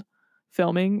hold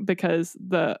filming because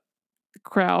the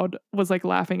crowd was like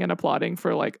laughing and applauding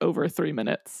for like over 3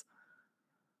 minutes.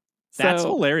 That's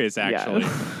hilarious, actually.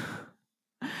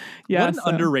 Yeah. What an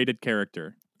underrated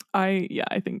character. I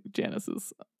think Janice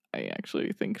is, I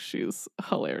actually think she's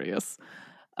hilarious.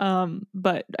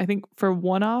 But I think for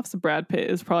one-offs, Brad Pitt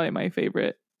is probably my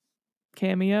favorite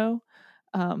cameo.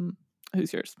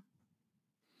 Who's yours?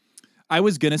 I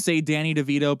was gonna say Danny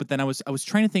DeVito, but then I was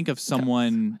trying to think of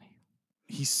someone.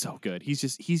 He's so good. He's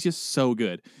just so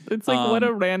good. It's like what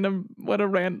a random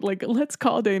like, let's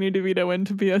call Danny DeVito in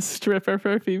to be a stripper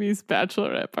for Phoebe's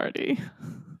bachelorette party.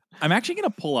 I'm actually gonna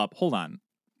pull up. Hold on.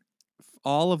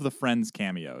 All of the Friends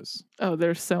cameos. Oh,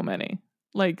 there's so many.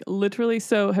 Like literally.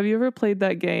 So have you ever played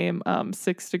that game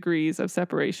 6 Degrees of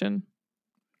Separation?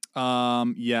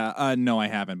 Yeah. No, I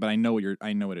haven't, but I know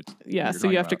what it's. Yeah. So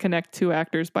you have to connect 2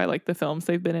 actors by like the films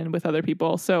they've been in with other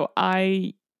people. So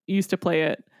I used to play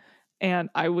it. And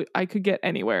I could get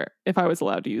anywhere if I was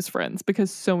allowed to use Friends, because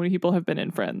so many people have been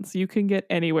in Friends. You can get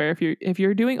anywhere if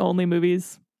you're doing only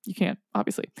movies. You can't,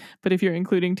 obviously, but if you're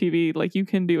including TV, like you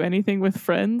can do anything with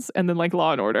Friends, and then like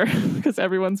Law and Order, because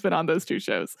everyone's been on those 2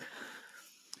 shows.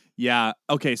 Yeah.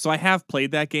 Okay. So I have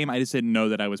played that game. I just didn't know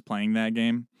that I was playing that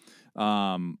game.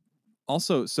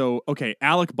 Also, okay,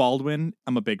 Alec Baldwin,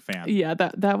 I'm a big fan. Yeah,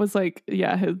 that was like,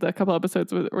 the couple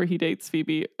episodes where he dates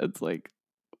Phoebe. It's like.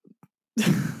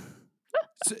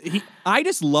 So I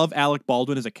just love Alec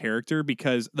Baldwin as a character,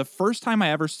 because the first time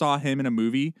I ever saw him in a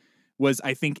movie was,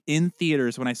 I think, in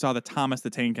theaters when I saw the Thomas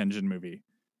the Tank Engine movie.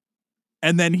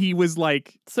 And then he was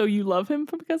like... So you love him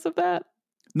because of that?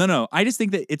 No. I just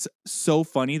think that it's so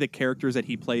funny, the characters that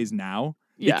he plays now.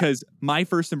 Yeah. Because my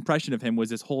first impression of him was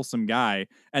this wholesome guy,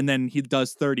 and then he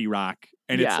does 30 Rock,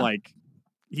 and it's like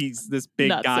he's this big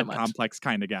Not God so complex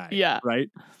kind of guy. Yeah. Right?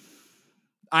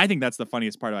 I think that's the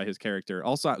funniest part about his character.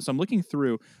 Also, so I'm looking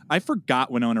through. I forgot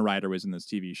Winona Ryder was in this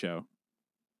TV show,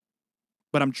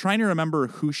 but I'm trying to remember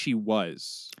who she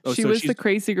was. Oh, she was the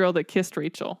crazy girl that kissed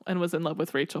Rachel and was in love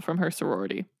with Rachel from her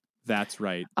sorority. That's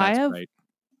right.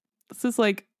 This is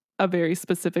like a very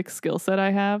specific skill set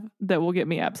I have that will get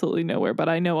me absolutely nowhere, but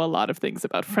I know a lot of things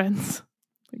about Friends.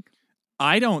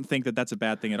 I don't think that that's a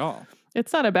bad thing at all.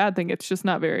 It's not a bad thing. It's just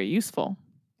not very useful.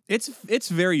 It's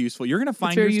very useful. You're going to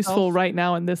find yourself useful right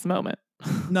now in this moment.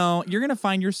 No, you're going to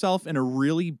find yourself in a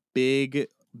really big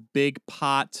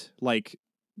pot, like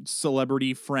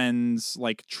celebrity Friends,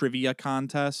 like trivia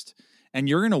contest, and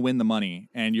you're going to win the money,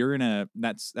 and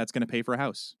that's going to pay for a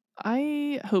house.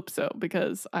 I hope so,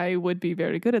 because I would be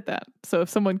very good at that. So if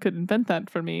someone could invent that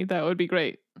for me, that would be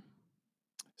great.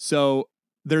 So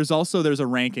there's a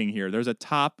ranking here. There's a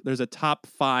top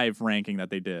 5 ranking that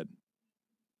they did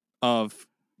of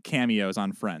cameos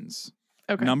on Friends.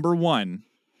 Okay. Number 1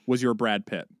 was your Brad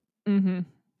Pitt. Mm-hmm.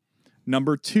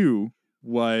 Number 3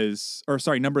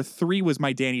 was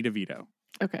my Danny DeVito.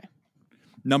 Okay.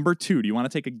 Number 2, do you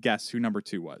want to take a guess who number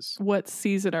 2 was? What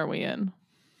season are we in?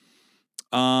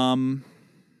 I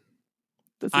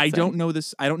don't know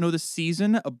this. I don't know the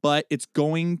season, but it's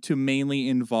going to mainly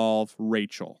involve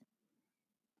Rachel.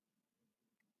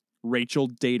 Rachel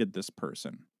dated this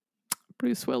person.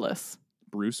 Bruce Willis.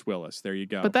 There you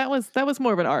go. But that was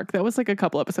more of an arc. That was like a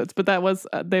couple episodes. But that was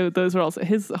those were also,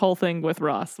 his whole thing with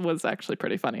Ross was actually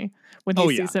pretty funny. When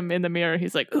he sees him in the mirror,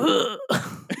 he's like, ugh.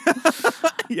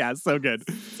 Yeah, so good.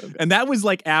 And that was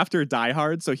like after Die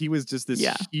Hard, so he was just this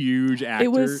huge actor.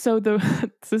 It was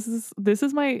this is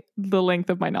the length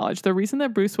of my knowledge. The reason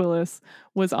that Bruce Willis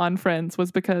was on Friends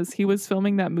was because he was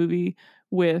filming that movie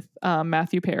with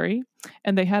Matthew Perry,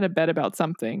 and they had a bet about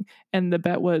something, and the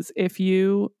bet was, if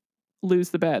you lose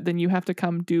the bet, then you have to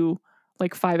come do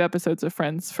like 5 episodes of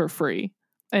Friends for free.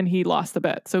 And he lost the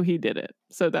bet, so he did it.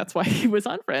 So that's why he was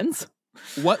on Friends.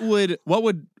 What would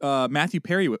Matthew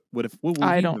Perry would have?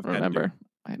 I don't remember.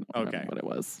 I don't Okay. remember what it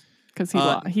was because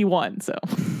he won. So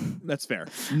that's fair.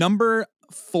 Number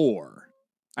 4.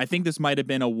 I think this might have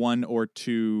been a 1 or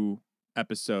 2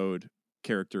 episode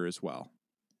character as well.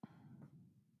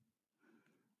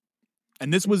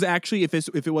 And this was actually, if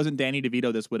it wasn't Danny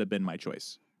DeVito, this would have been my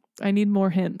choice. I need more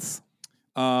hints.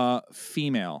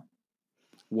 Female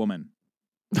woman.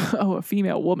 Oh, a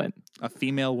female woman. A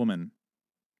female woman.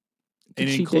 Did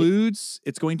It she includes.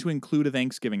 It's going to include a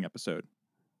Thanksgiving episode.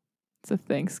 It's a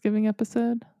Thanksgiving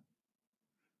episode.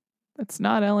 It's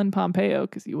not Ellen Pompeo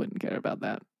because you wouldn't care about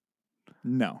that.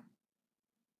 No.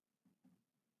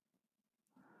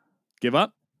 Give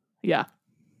up? Yeah.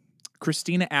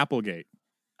 Christina Applegate.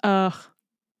 Ugh.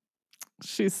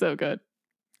 She's so good.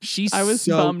 I was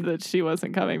bummed that she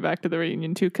wasn't coming back to the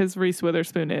reunion too because Reese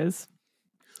Witherspoon is.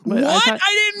 But what?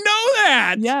 I didn't know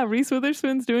that. Yeah, Reese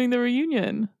Witherspoon's doing the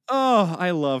reunion. Oh,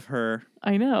 I love her.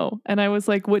 I know. And I was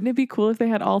like, wouldn't it be cool if they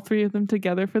had all 3 of them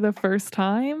together for the first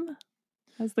time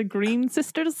as the Green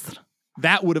Sisters?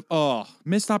 That would have,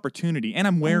 missed opportunity. And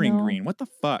I'm wearing green. What the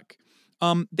fuck?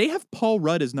 They have Paul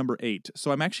Rudd as number 8,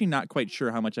 so I'm actually not quite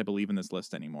sure how much I believe in this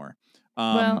list anymore.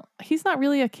 Well, he's not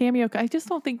really a cameo. I just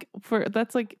don't think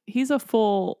he's a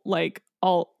full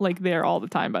there all the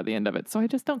time by the end of it. So I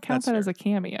just don't count that as a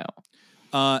cameo.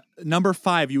 Number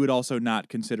 5, you would also not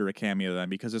consider a cameo then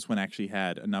because this one actually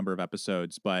had a number of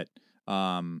episodes, but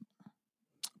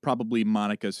probably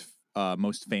Monica's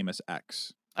most famous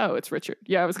ex. Oh, it's Richard.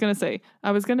 Yeah, I was gonna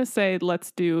say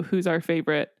let's do who's our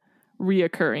favorite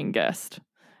reoccurring guest,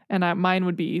 and mine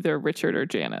would be either Richard or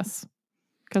Janice,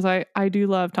 because I do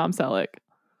love Tom Selleck,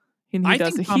 and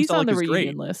he's on the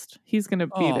reunion list. He's gonna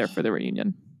be there for the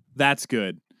reunion. That's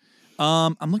good.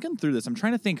 I'm looking through this. I'm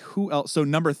trying to think who else. So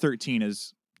number 13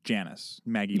 is Janice,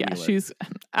 Maggie. Yeah, Wheeler. she's.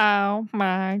 Oh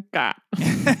my god,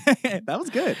 that was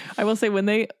good. I will say when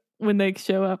they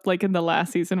show up like in the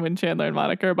last season when Chandler and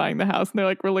Monica are buying the house and they're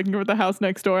like, we're looking for the house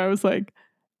next door. I was like,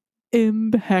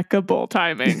 impeccable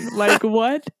timing. Like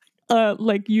what?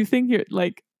 Like you think you're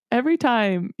like every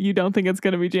time you don't think it's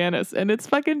gonna be Janice and it's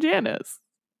fucking Janice.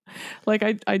 Like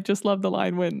I just love the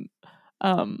line when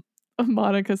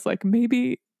Monica's like,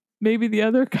 maybe the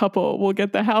other couple will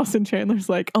get the house, and Chandler's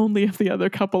like, only if the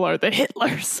other couple are the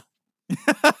Hitlers.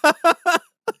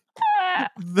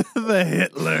 the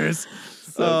Hitlers.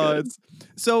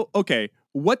 So okay,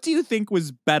 what do you think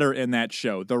was better in that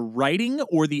show, the writing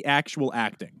or the actual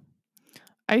acting?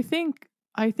 I think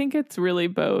it's really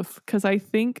both, because I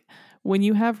think when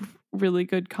you have really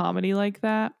good comedy like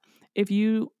that, if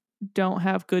you don't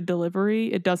have good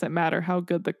delivery, it doesn't matter how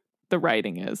good the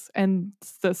writing is. And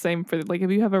it's the same for like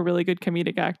if you have a really good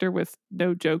comedic actor with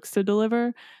no jokes to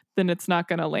deliver, then it's not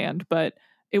going to land. But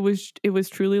it was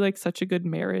truly like such a good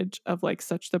marriage of like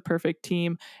such the perfect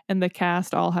team, and the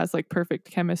cast all has like perfect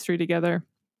chemistry together.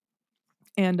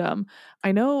 And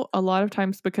I know a lot of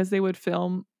times because they would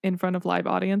film in front of live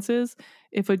audiences,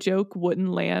 if a joke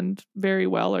wouldn't land very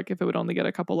well, like if it would only get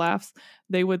a couple laughs,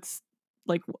 they would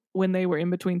like when they were in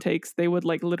between takes, they would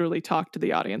like literally talk to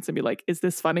the audience and be like, is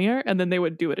this funnier? And then they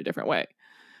would do it a different way.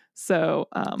 So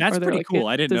that's pretty like, cool.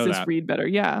 I didn't know that. Does this read better?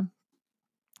 Yeah.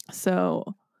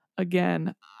 So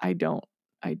again, I don't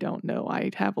know.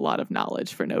 I have a lot of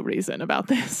knowledge for no reason about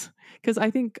this, because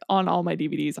I think on all my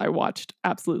DVDs, I watched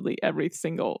absolutely every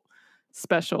single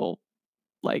special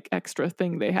like extra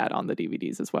thing they had on the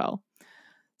DVDs as well.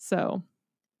 So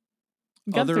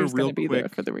Gunther's going to be there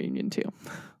for the reunion too.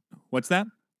 What's that?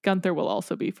 Gunther will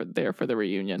also be there for the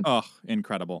reunion. Oh,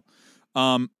 incredible.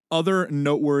 Other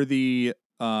noteworthy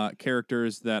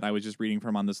characters that I was just reading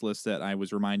from on this list that I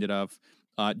was reminded of,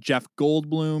 Jeff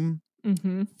Goldblum,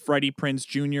 Freddie Prinze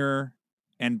Jr.,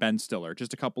 and Ben Stiller.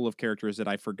 Just a couple of characters that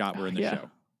I forgot were in the show.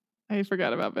 I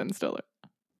forgot about Ben Stiller.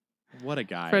 What a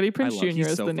guy. Freddie Prinze Jr.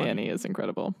 as the nanny is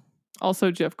incredible. Also,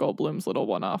 Jeff Goldblum's little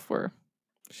one-off were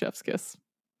Chef's Kiss.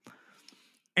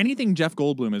 Anything Jeff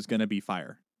Goldblum is going to be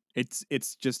fire. It's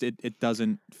just, it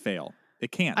doesn't fail.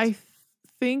 It can't. I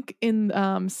think in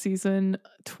season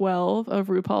 12 of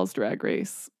RuPaul's Drag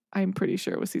Race, I'm pretty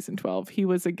sure it was season 12, he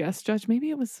was a guest judge. Maybe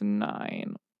it was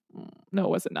 9. No, it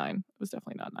wasn't 9. It was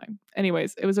definitely not 9.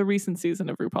 Anyways, it was a recent season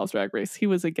of RuPaul's Drag Race. He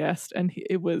was a guest, and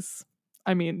it was,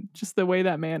 I mean, just the way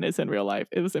that man is in real life,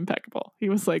 it was impeccable. He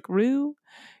was like, Ru,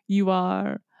 you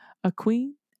are a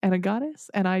queen and a goddess,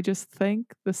 and I just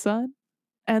thank the sun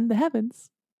and the heavens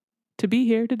to be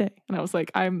here today. And I was like,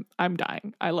 I'm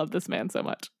dying. I love this man so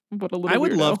much. What a little I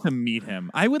would weirdo. love to meet him.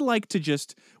 I would like to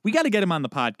we got to get him on the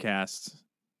podcast.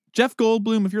 Jeff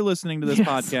Goldblum, if you're listening to this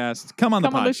podcast, come on the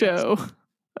podcast. On the show.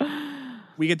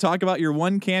 We could talk about your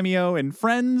one cameo in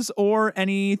Friends or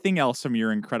anything else from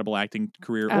your incredible acting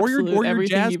career or your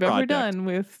everything jazz you've project. ever done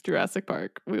with Jurassic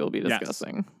Park. We will be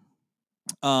discussing.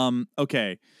 Yes.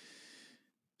 Okay.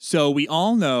 So we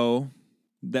all know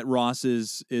that Ross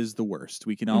is the worst.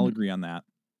 We can all agree on that.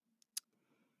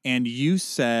 And you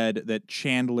said that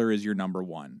Chandler is your number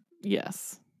one.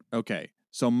 Yes. Okay.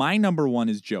 So my number one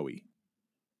is Joey.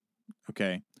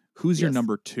 Okay. Who's your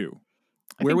number two?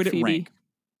 Where would it rank?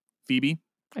 Phoebe?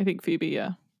 I think Phoebe,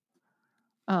 yeah.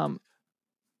 And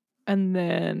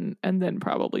then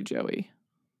probably Joey.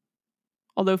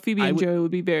 Although Phoebe and Joey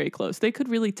would be very close. They could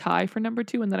really tie for number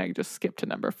two, and then I could just skip to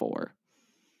number 4.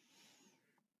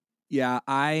 Yeah,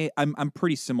 I'm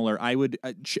pretty similar. I would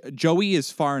Joey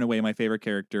is far and away my favorite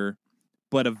character,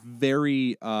 but a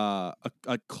very a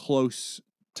close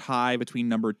tie between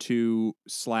number 2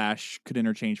 / could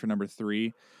interchange for number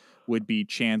 3 would be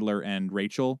Chandler and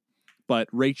Rachel, but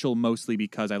Rachel mostly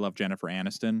because I love Jennifer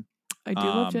Aniston. I do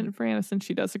love Jennifer Aniston.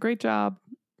 She does a great job,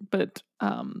 but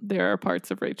there are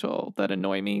parts of Rachel that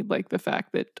annoy me, like the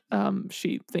fact that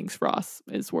she thinks Ross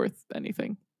is worth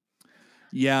anything.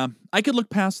 Yeah, I could look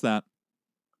past that.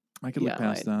 I could look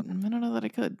past that. I don't know that I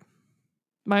could.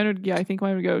 I think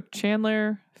mine would go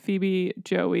Chandler, Phoebe,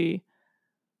 Joey,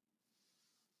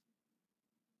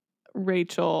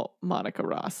 Rachel, Monica,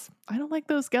 Ross. I don't like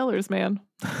those Gellers, man.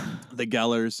 The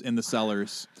Gellers in the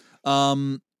cellars.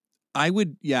 I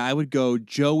would go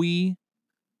Joey,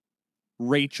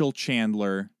 Rachel,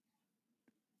 Chandler,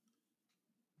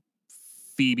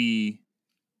 Phoebe,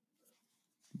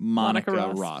 Monica,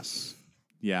 Ross.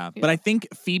 Yeah. But I think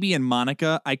Phoebe and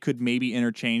Monica I could maybe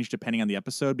interchange depending on the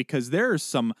episode because there are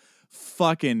some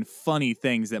fucking funny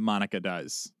things that Monica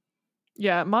does.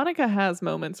 Yeah, Monica has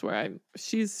moments where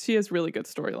she has really good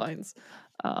storylines.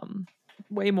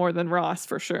 Way more than Ross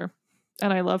for sure.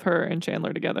 And I love her and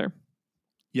Chandler together.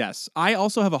 Yes. I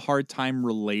also have a hard time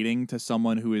relating to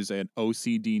someone who is an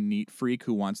OCD neat freak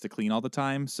who wants to clean all the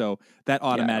time. So that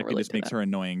automatically just makes her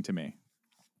annoying to me.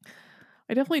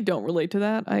 I definitely don't relate to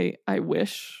that. I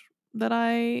wish that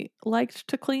I liked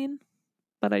to clean,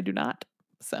 but I do not.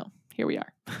 So here we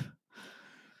are.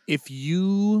 If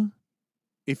you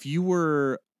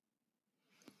were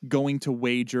going to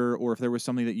wager or if there was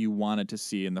something that you wanted to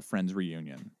see in the Friends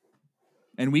reunion,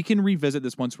 and we can revisit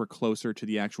this once we're closer to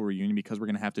the actual reunion because we're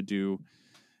going to have to do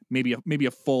maybe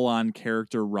a full-on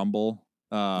character rumble,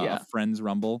 a Friends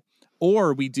rumble,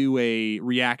 or we do a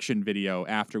reaction video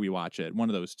after we watch it. One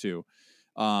of those two.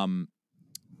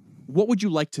 What would you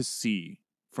like to see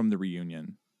from the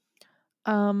reunion?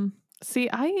 See,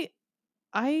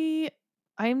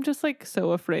 I'm just like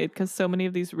so afraid because so many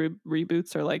of these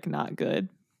reboots are like not good.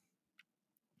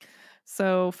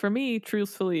 So for me,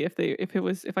 truthfully,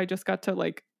 if I just got to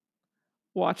like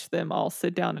watch them all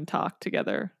sit down and talk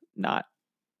together, not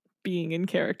being in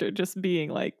character, just being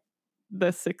like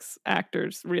the 6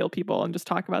 actors, real people, and just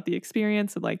talk about the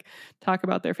experience and like talk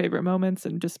about their favorite moments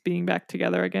and just being back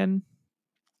together again,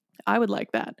 I would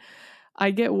like that.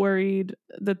 I get worried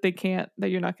that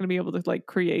you're not going to be able to like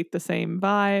create the same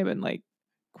vibe and like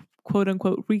quote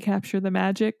unquote recapture the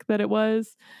magic that it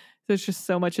was. There's just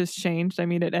so much has changed. I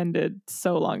mean, it ended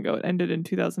so long ago. It ended in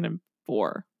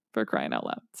 2004 for crying out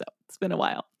loud. So it's been a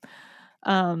while.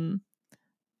 And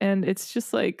it's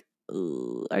just like,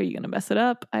 are you going to mess it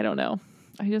up? I don't know.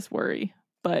 I just worry.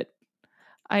 But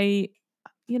it's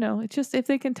just if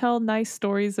they can tell nice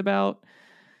stories about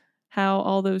how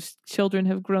all those children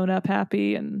have grown up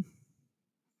happy and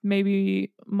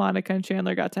maybe Monica and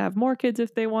Chandler got to have more kids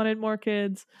if they wanted more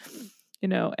kids.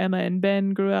 Emma and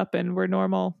Ben grew up and were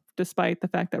normal despite the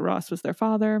fact that Ross was their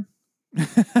father.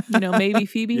 Maybe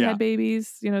Phoebe had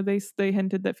babies. They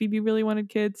hinted that Phoebe really wanted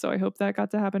kids, so I hope that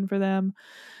got to happen for them.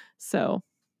 So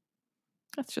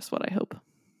that's just what I hope.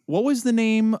 What was the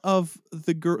name of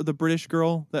the British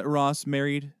girl that Ross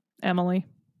married? Emily.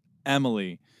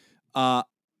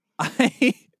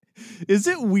 Is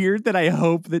it weird that I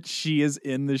hope that she is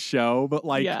in the show? But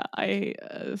like, yeah, I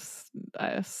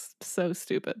so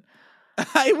stupid.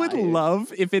 I would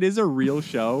love if it is a real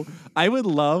show. I would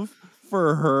love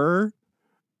for her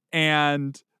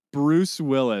and Bruce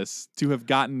Willis to have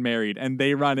gotten married, and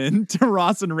they run into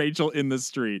Ross and Rachel in the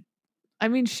street. I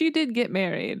mean, she did get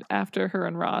married after her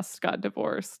and Ross got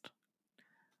divorced,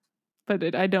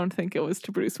 but I don't think it was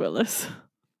to Bruce Willis.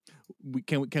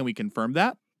 Can we confirm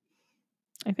that?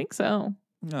 I think so.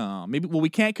 No, maybe. Well, we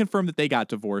can't confirm that they got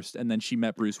divorced, and then she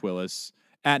met Bruce Willis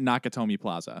at Nakatomi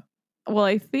Plaza. Well,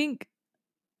 I think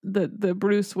the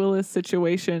Bruce Willis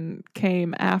situation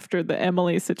came after the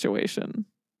Emily situation.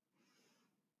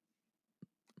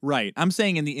 Right. I'm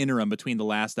saying in the interim between the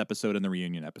last episode and the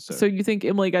reunion episode. So you think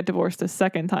Emily got divorced a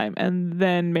second time and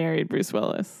then married Bruce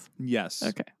Willis? Yes.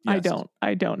 Okay. Yes.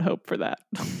 I don't hope for that.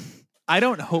 I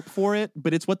don't hope for it,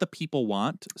 but it's what the people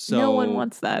want. So no one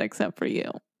wants that except for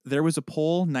you. There was a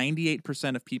poll,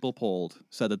 98% of people polled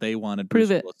said that they wanted Prove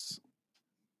Bruce it. Willis.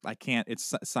 I can't.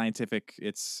 It's scientific.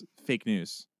 It's fake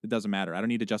news. It doesn't matter. I don't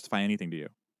need to justify anything to you.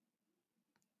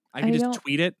 I can just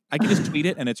tweet it. I can just tweet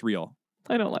it and it's real.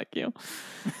 I don't like you.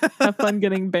 Have fun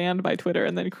getting banned by Twitter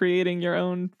and then creating your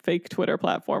own fake Twitter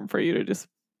platform for you to just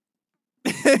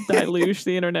deluge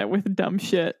the internet with dumb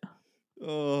shit.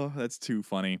 Oh, that's too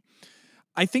funny.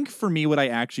 I think for me, what I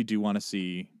actually do want to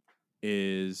see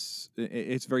is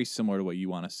it's very similar to what you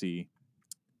want to see.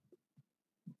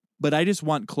 But I just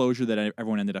want closure that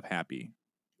everyone ended up happy.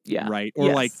 Yeah. Right?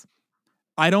 Or like,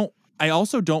 I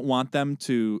also don't want them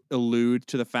to allude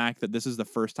to the fact that this is the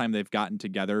first time they've gotten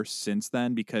together since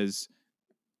then, because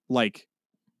like,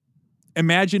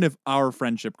 imagine if our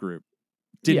friendship group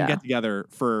didn't get together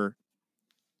for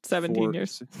 17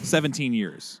 years. 17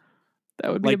 years.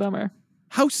 That would be a bummer.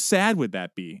 How sad would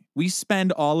that be? We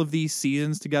spend all of these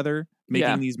seasons together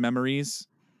making these memories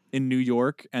in New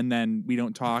York, and then we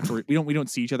don't talk or we don't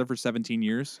see each other for 17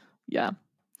 years. Yeah.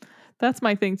 That's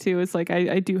my thing too, is like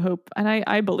I do hope, and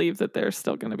I believe that there's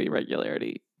still going to be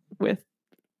regularity with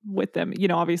them. You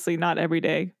know, obviously not every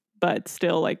day, but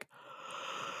still like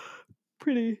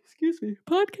pretty,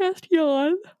 podcast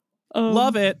yawn.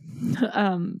 Love it.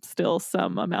 Still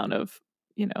some amount of,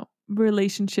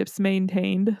 relationships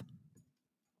maintained.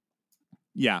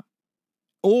 Yeah.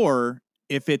 Or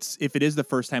if it is the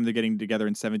first time they're getting together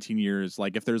in 17 years,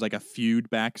 like if there's like a feud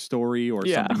backstory or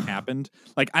something happened,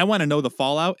 like I want to know the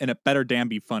fallout, and it better damn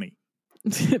be funny.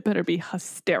 It better be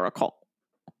hysterical.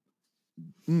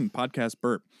 Podcast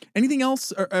burp. Anything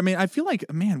else? I mean, I feel like,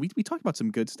 man, we talked about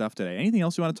some good stuff today. Anything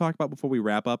else you want to talk about before we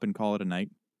wrap up and call it a night?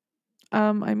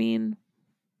 I mean,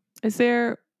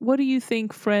 what do you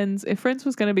think if Friends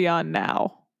was going to be on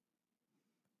now,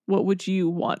 what would you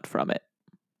want from it?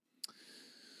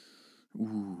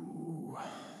 Ooh,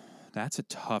 that's a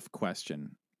tough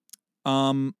question.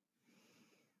 Number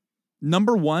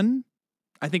one,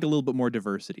 I think a little bit more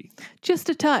diversity. Just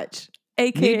a touch,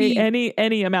 aka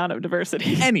any amount of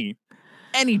diversity. Any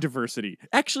diversity.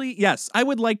 Actually, yes, I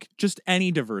would like just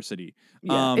any diversity.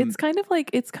 Yeah, it's kind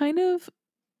of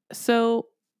so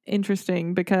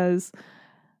interesting because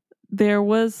there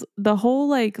was the whole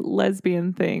like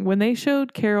lesbian thing when they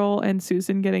showed Carol and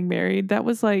Susan getting married. That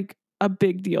was like a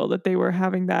big deal that they were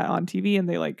having that on TV, and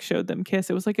they like showed them kiss.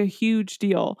 It was like a huge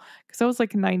deal because that was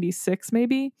like 96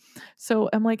 maybe. So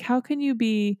I'm like, how can you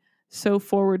be so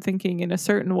forward thinking in a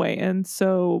certain way and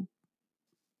so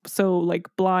like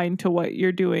blind to what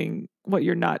you're doing, what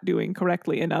you're not doing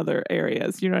correctly in other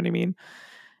areas? You know what I mean?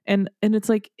 And it's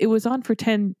like, it was on for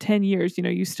 10 years.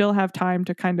 You still have time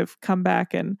to kind of come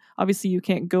back, and obviously you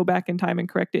can't go back in time and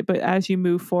correct it, but as you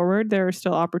move forward, there are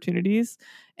still opportunities.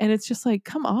 And it's just like,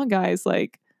 come on, guys.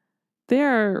 Like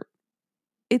there's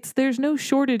no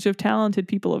shortage of talented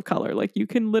people of color. Like you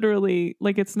can literally,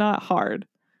 like, it's not hard.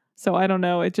 So I don't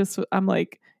know. I'm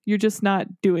like, you're just not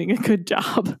doing a good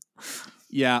job.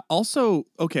 Yeah. Also,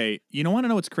 okay. You don't want to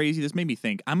know what's crazy? This made me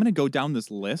think. I'm going to go down this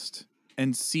list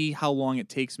and see how long it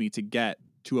takes me to get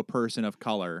to a person of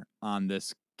color on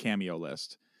this cameo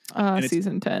list.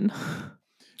 Season 10.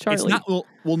 Charlie. It's not,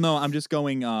 well, no, I'm just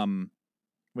going,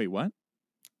 wait, what?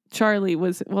 Charlie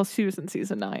she was in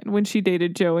season 9 when she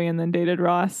dated Joey and then dated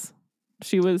Ross.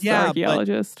 She was the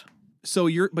archaeologist. So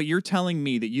you're telling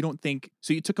me that you don't think,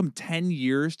 so you took them 10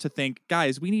 years to think,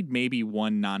 guys, we need maybe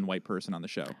one non-white person on the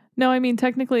show. No, I mean,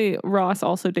 technically Ross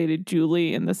also dated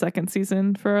Julie in the second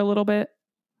season for a little bit.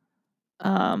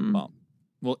 Well,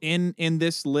 in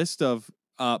this list of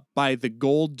by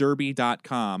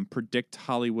thegoldderby.com, predict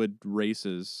Hollywood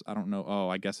races. I don't know. Oh,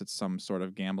 I guess it's some sort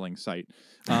of gambling site.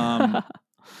 Out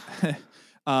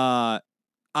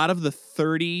of the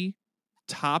 30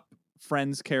 top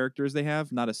Friends characters they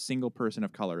have, not a single person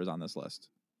of color is on this list.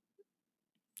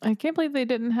 I can't believe they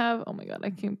didn't have. Oh my god,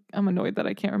 I'm annoyed that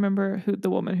I can't remember the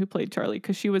woman who played Charlie,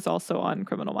 because she was also on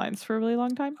Criminal Minds for a really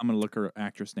long time. I'm gonna look her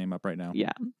actress name up right now.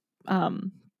 Yeah.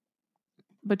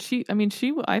 But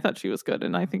I thought she was good,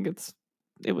 and I think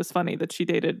it was funny that she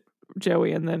dated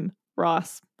Joey and then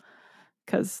Ross,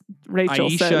 because Rachel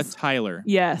Aisha Tyler.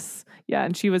 Yes. Yeah,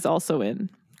 and she was also in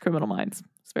Criminal Minds.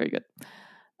 It's very good.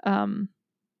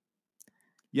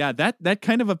 Yeah, that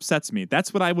kind of upsets me.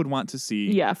 That's what I would want to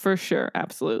see. Yeah, for sure.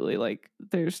 Absolutely. Like,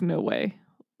 there's no way.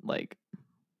 Like,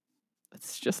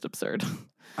 it's just absurd.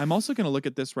 I'm also going to look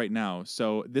at this right now.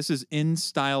 So this is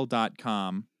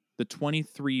InStyle.com. The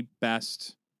 23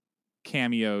 best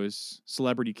cameos,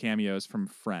 celebrity cameos from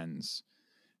Friends,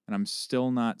 and I'm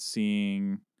still not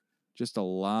seeing. Just a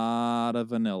lot of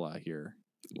vanilla here.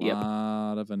 Yep.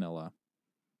 Lot of vanilla.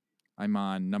 I'm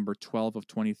on number 12 of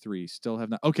 23. Still have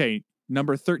not. Okay,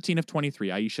 number 13 of 23.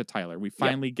 Aisha Tyler. We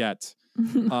finally get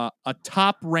a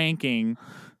top ranking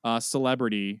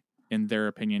celebrity in their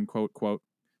opinion, quote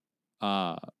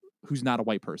who's not a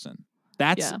white person.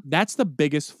 That's the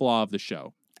biggest flaw of the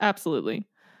show. Absolutely.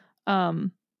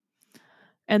 And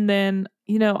then,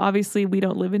 obviously we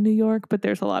don't live in New York, but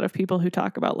there's a lot of people who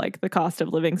talk about like the cost of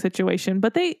living situation,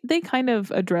 but they kind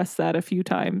of address that a few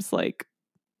times. Like,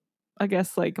 I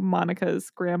guess like Monica's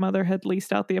grandmother had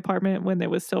leased out the apartment when it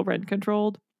was still rent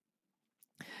controlled.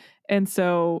 And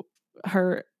so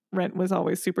her rent was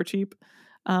always super cheap.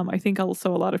 I think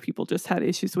also a lot of people just had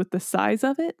issues with the size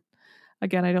of it.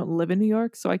 Again, I don't live in New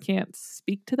York, so I can't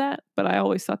speak to that, but I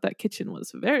always thought that kitchen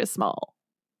was very small.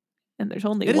 And there's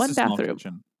only one bathroom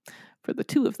for the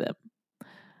two of them.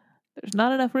 There's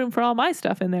not enough room for all my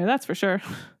stuff in there, that's for sure.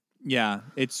 Yeah,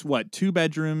 it's what, 2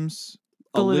 bedrooms,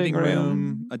 The a living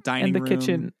room, a dining and room,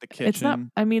 kitchen. the kitchen. It's not.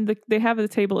 I mean, they have the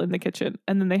table in the kitchen,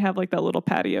 and then they have like that little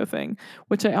patio thing,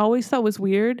 which I always thought was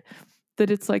weird. That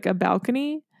it's like a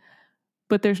balcony,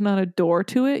 but there's not a door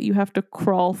to it. You have to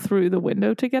crawl through the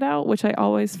window to get out, which I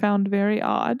always found very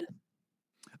odd.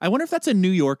 I wonder if that's a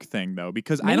New York thing, though,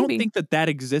 because Maybe. I don't think that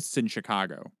exists in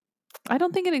Chicago. I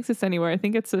don't think it exists anywhere. I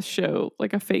think it's a show,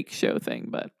 like a fake show thing,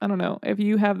 but I don't know. If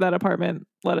you have that apartment,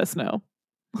 let us know.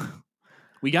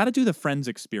 We got to do the Friends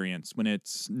experience when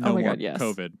it's no more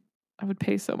COVID. I would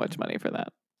pay so much money for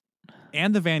that.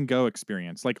 And the Van Gogh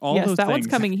experience. Like all those things. Yes, that one's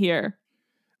coming here.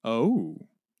 Oh.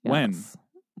 Yes. When?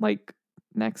 Like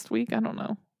next week? I don't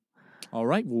know. All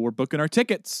right. Well, we're booking our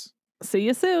tickets. See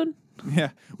you soon. Yeah,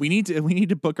 we need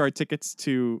to book our tickets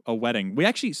to a wedding.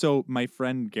 So my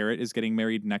friend Garrett is getting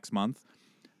married next month.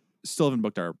 Still haven't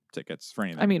booked our tickets for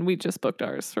anything. I mean, we just booked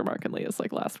ours for Mark and Leah's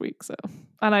like last week, so.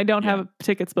 And I don't have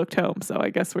tickets booked home, so I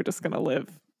guess we're just gonna live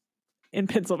in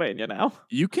Pennsylvania now.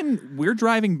 We're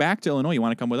driving back to Illinois. You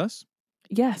want to come with us?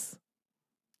 Yes.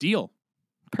 Deal.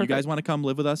 Perfect. You guys want to come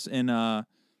live with us in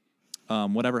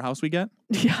whatever house we get?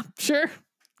 Yeah, sure.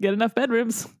 Get enough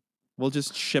bedrooms. We'll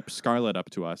just ship Scarlett up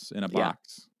to us in a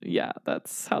box. Yeah,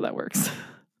 that's how that works.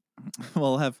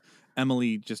 We'll have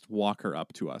Emily just walk her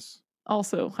up to us.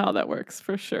 Also how that works,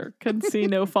 for sure. Can see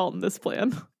no fault in this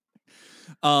plan.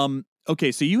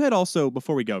 Okay, so you had also,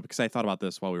 before we go, because I thought about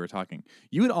this while we were talking,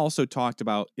 you had also talked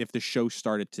about if the show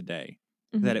started today,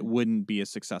 that it wouldn't be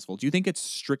as successful. Do you think it's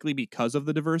strictly because of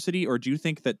the diversity, or do you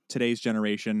think that today's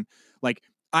generation, like,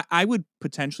 I would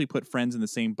potentially put Friends in the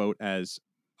same boat as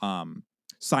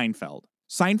Seinfeld.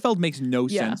 Seinfeld makes no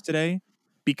sense today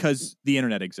because the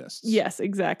internet exists. Yes,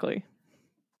 exactly.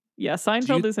 Yeah,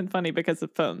 Seinfeld isn't funny because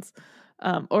of phones.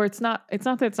 Or it's not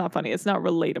that it's not funny. It's not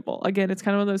relatable. Again, it's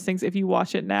kind of one of those things, if you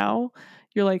watch it now,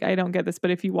 you're like, I don't get this. But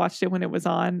if you watched it when it was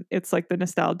on, it's like the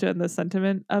nostalgia and the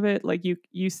sentiment of it. Like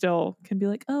you still can be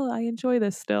like, oh, I enjoy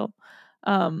this still.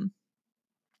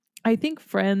 I think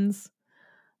Friends,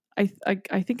 I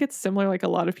think it's similar. Like a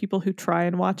lot of people who try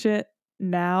and watch it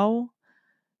now,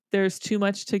 there's too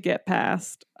much to get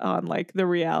past on like the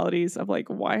realities of like,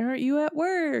 why aren't you at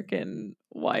work? And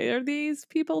why are these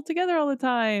people together all the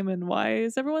time? And why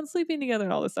is everyone sleeping together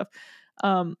and all this stuff?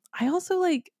 I also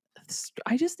I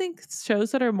just think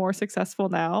shows that are more successful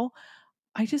now,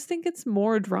 I just think it's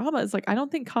more dramas. Like, I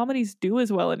don't think comedies do as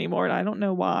well anymore. And I don't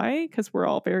know why, because we're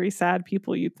all very sad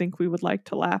people. You'd think we would like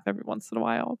to laugh every once in a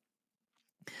while.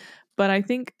 But I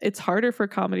think it's harder for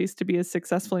comedies to be as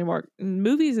successful anymore.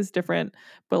 Movies is different,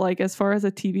 but like as far as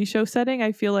a TV show setting,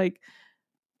 I feel like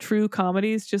true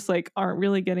comedies just like aren't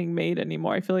really getting made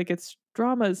anymore. I feel like it's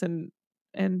dramas and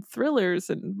thrillers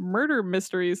and murder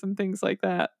mysteries and things like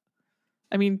that.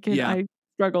 I mean, I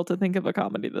struggle to think of a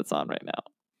comedy that's on right now.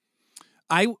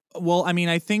 I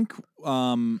think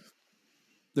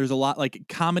there's a lot, like,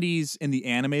 comedies in the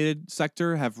animated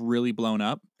sector have really blown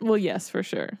up. Well, yes, for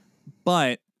sure.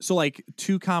 But so like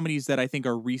two comedies that I think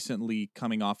are recently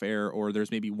coming off air, or there's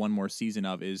maybe one more season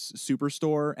of, is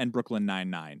Superstore and Brooklyn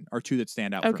Nine-Nine are two that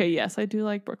stand out. Okay, yes, I do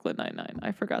like Brooklyn Nine-Nine.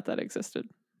 I forgot that existed.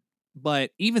 But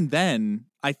even then,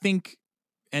 I think,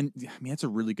 and I mean, that's a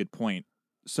really good point.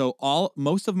 So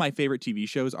most of my favorite TV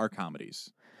shows are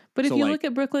comedies. But if you look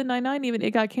at Brooklyn Nine-Nine, even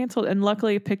it got canceled, and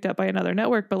luckily it picked up by another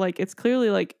network. But like, it's clearly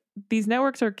like these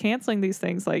networks are canceling these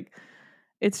things. Like,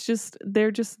 it's just they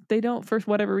don't, for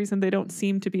whatever reason, they don't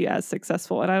seem to be as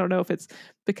successful. And I don't know if it's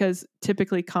because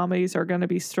typically comedies are going to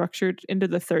be structured into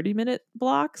the 30-minute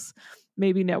blocks.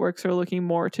 Maybe networks are looking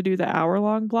more to do the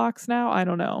hour-long blocks now. I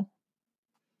don't know.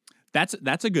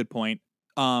 That's a good point.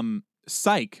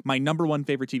 Psych, my number one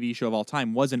favorite TV show of all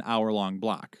time, was an hour-long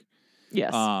block.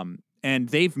 Yes. And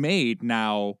they've made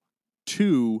now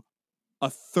 2 a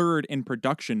third in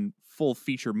production full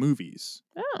feature movies.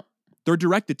 Oh. They're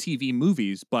direct-to-TV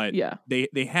movies, but Yeah.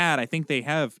 I think they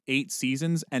have 8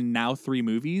 seasons and now 3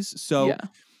 movies. So, Yeah.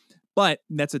 but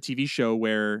that's a TV show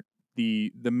where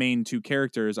the main 2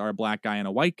 characters are a black guy and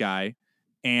a white guy,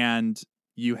 and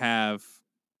you have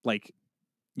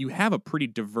a pretty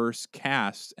diverse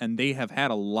cast, and they have had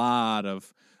a lot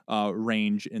of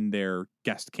range in their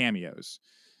guest cameos.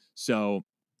 So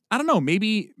I don't know,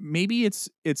 maybe it's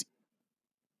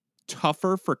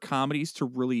tougher for comedies to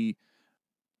really,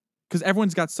 because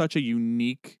everyone's got such a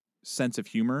unique sense of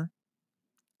humor,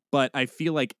 but I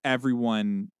feel like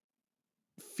everyone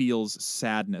feels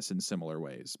sadness in similar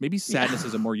ways. Maybe sadness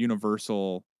is a more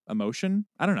universal emotion.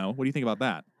 I don't know. What do you think about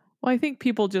that? Well, I think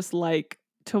people just like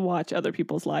to watch other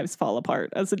people's lives fall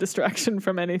apart as a distraction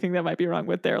from anything that might be wrong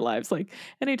with their lives. Like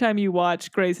anytime you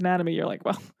watch Grey's Anatomy, you're like,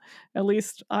 well, at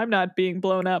least I'm not being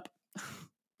blown up.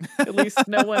 At least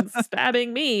no one's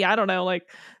stabbing me. I don't know. Like,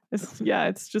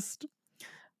 it's just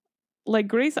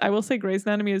like I will say Grey's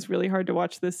Anatomy is really hard to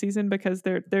watch this season because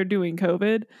they're doing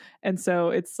COVID. And so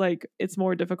it's like, it's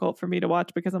more difficult for me to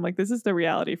watch because I'm like, this is the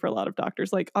reality for a lot of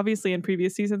doctors. Like obviously in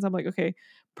previous seasons, I'm like, okay,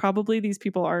 probably these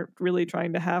people aren't really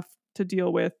trying to have to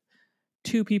deal with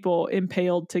 2 people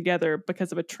impaled together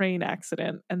because of a train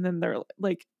accident. And then they're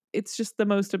like, it's just the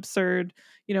most absurd,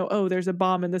 oh, there's a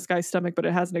bomb in this guy's stomach, but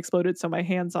it hasn't exploded, so my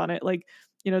hand's on it. Like,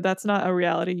 that's not a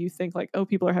reality. You think like, oh,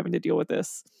 people are having to deal with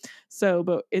this. So,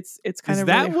 but it's kind of. Is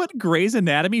that what Grey's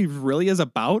Anatomy really is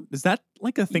about? Is that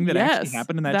like a thing that actually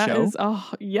happened in that show?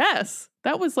 Yes.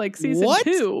 That was like season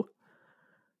 2.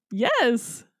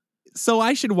 Yes. So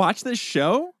I should watch this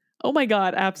show? Oh my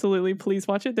God, absolutely. Please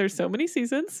watch it. There's so many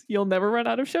seasons. You'll never run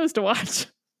out of shows to watch.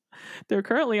 They're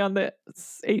currently on the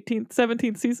 18th,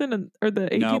 17th season or the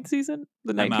 18th season.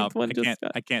 The 19th one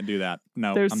I can't do that.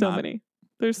 No, there's many.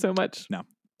 There's so much. No.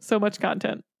 So much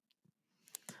content.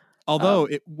 Although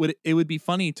it would be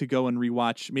funny to go and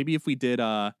rewatch. Maybe if we did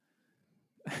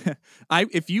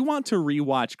if you want to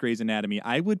rewatch Grey's Anatomy,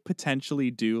 I would potentially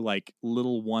do like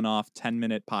little one-off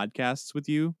 10-minute podcasts with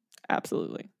you.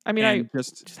 Absolutely. I mean, I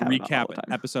just recap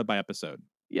episode by episode.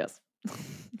 Yes.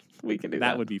 We can do that.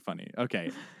 That would be funny.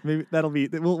 Okay. Maybe that'll be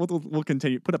we'll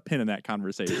continue, put a pin in that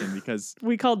conversation because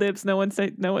we call dibs. No one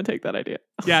take that idea.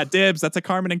 Yeah, dibs. That's a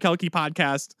Carmen and Kelky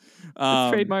podcast.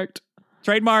 It's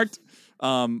trademarked.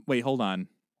 Wait, hold on.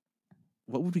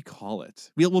 What would we call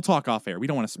it? We'll talk off air. We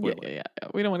don't want to spoil it. Yeah.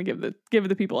 We don't want to give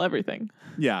the people everything.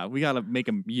 Yeah, we got to make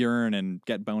them yearn and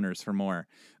get boners for more.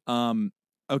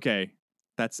 Okay.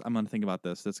 I'm going to think about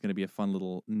this. That's going to be a fun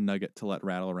little nugget to let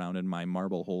rattle around in my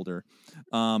marble holder.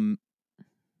 I'm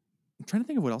trying to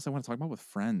think of what else I want to talk about with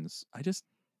Friends. I just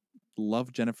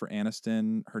love Jennifer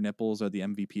Aniston. Her nipples are the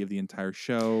MVP of the entire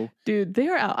show. Dude,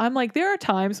 they're out. I'm like, there are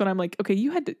times when I'm like, okay,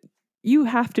 you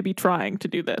have to be trying to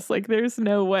do this. Like, there's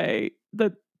no way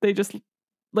that they just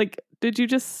like, did you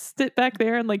just sit back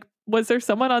there and like, was there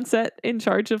someone on set in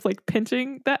charge of like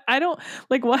pinching that? I don't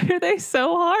like, why are they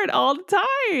so hard all the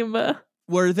time?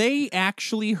 Were they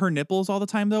actually her nipples all the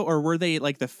time, though? Or were they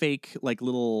like the fake, like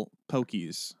little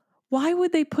pokies? Why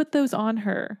would they put those on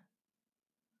her?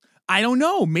 I don't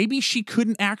know. Maybe she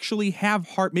couldn't actually have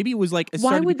hard. Maybe it was like.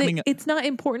 Why would they? It's not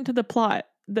important to the plot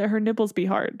that her nipples be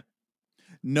hard.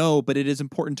 No, but it is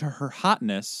important to her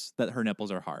hotness that her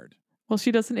nipples are hard. Well,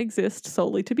 she doesn't exist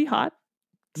solely to be hot.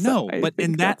 So no, but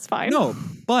in that's fine. No,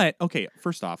 but okay.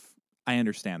 First off, I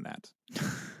understand that.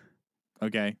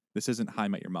 Okay, this isn't How I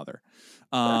Met Your Mother.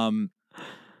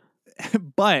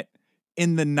 But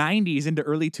in the 90s into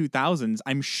early 2000s,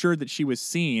 I'm sure that she was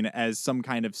seen as some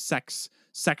kind of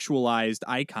sexualized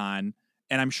icon.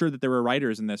 And I'm sure that there were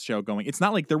writers in this show going, it's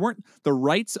not like there weren't the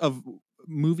rights of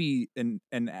movie and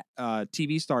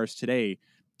TV stars today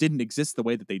didn't exist the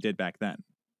way that they did back then.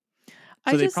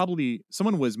 So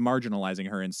someone was marginalizing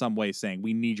her in some way, saying,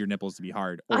 we need your nipples to be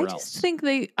hard or else.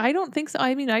 I don't think so.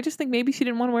 I mean, I just think maybe she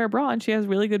didn't want to wear a bra and she has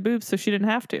really good boobs, so she didn't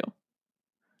have to.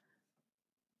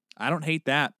 I don't hate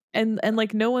that. And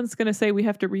like, no one's going to say we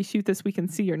have to reshoot this. We can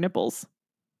see your nipples.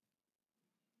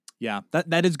 Yeah,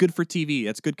 that is good for TV.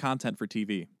 It's good content for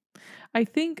TV. I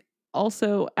think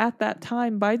also at that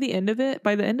time, by the end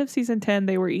of season 10,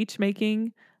 they were each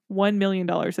making $1 million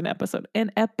an episode.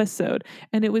 And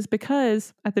it was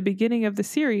because at the beginning of the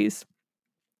series,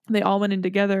 they all went in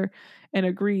together and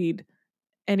agreed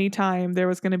anytime there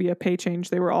was going to be a pay change,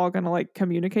 they were all going to like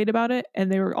communicate about it. And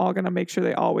they were all going to make sure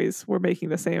they always were making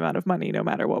the same amount of money, no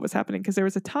matter what was happening. Because there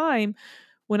was a time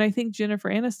when I think Jennifer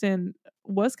Aniston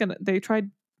they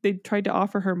tried they tried to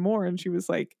offer her more, and she was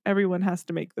like, everyone has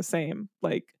to make the same.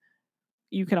 Like,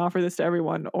 you can offer this to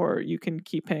everyone, or you can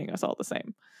keep paying us all the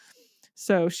same.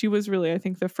 So she was really, I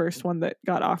think, the first one that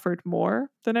got offered more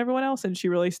than everyone else, and she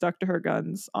really stuck to her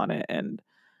guns on it. And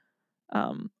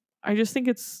I just think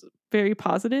it's very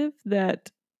positive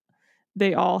that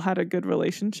they all had a good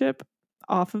relationship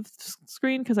off of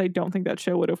screen, because I don't think that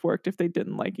show would have worked if they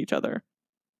didn't like each other.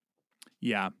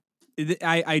 Yeah.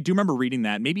 I do remember reading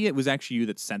that. Maybe it was actually you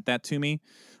that sent that to me.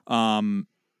 Can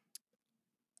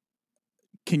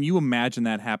you imagine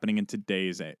that happening in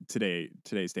today's day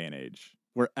and age,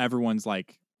 where everyone's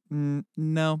like,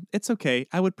 no, it's okay.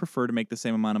 I would prefer to make the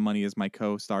same amount of money as my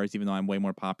co-stars, even though I'm way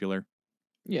more popular.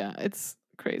 Yeah, it's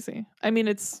crazy. I mean,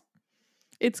 it's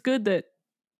good that,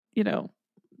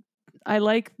 I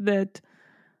like that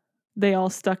they all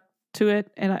stuck to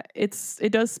it, and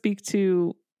it does speak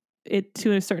to it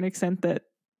to a certain extent that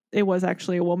it was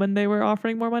actually a woman they were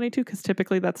offering more money to, because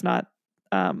typically that's not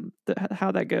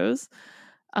how that goes.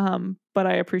 But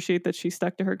I appreciate that she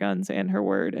stuck to her guns and her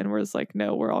word and was like,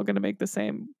 no, we're all going to make the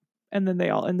same. And then they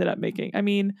all ended up making, I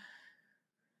mean,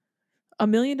 $1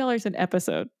 million an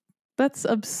episode. That's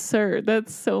absurd.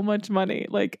 That's so much money.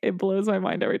 Like, it blows my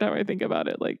mind every time I think about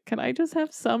it. Like, can I just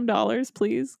have some dollars,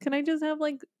 please? Can I just have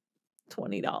like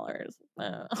 $20?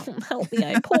 Help me,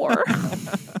 I'm poor.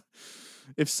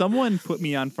 If someone put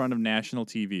me on front of national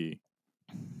TV,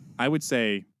 I would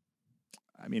say,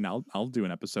 I mean, I'll do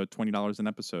an episode, $20 an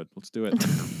episode. Let's do it.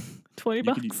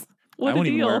 $20. What a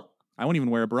deal. I won't even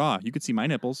wear a bra. You could see my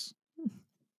nipples.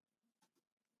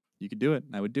 You could do it.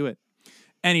 I would do it.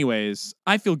 Anyways,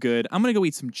 I feel good. I'm going to go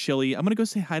eat some chili. I'm going to go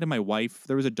say hi to my wife.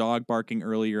 There was a dog barking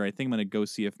earlier. I think I'm going to go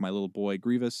see if my little boy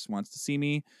Grievous wants to see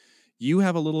me. You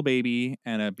have a little baby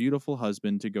and a beautiful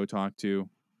husband to go talk to.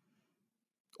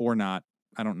 Or not.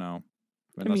 I don't know.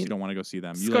 Unless you don't want to go see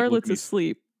them. Scarlett's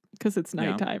asleep because it's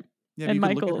nighttime. Yeah, and you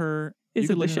Michael look at her, is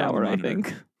in the shower, I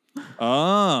think.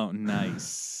 Oh,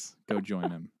 nice. Go join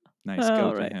him. Nice.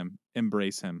 Go to him.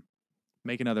 Embrace him.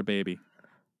 Make another baby.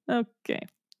 Okay.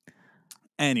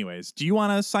 Anyways, do you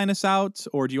want to sign us out,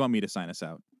 or do you want me to sign us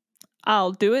out?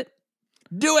 I'll do it.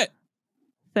 Do it!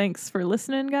 Thanks for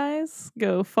listening, guys.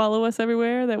 Go follow us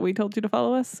everywhere that we told you to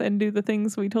follow us, and do the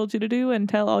things we told you to do, and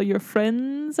tell all your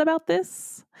friends about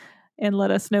this. And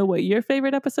let us know what your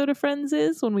favorite episode of Friends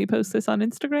is when we post this on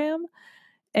Instagram.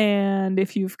 And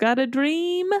if you've got a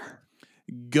dream,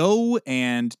 go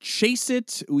and chase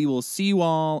it. We will see you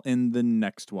all in the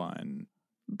next one.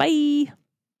 Bye.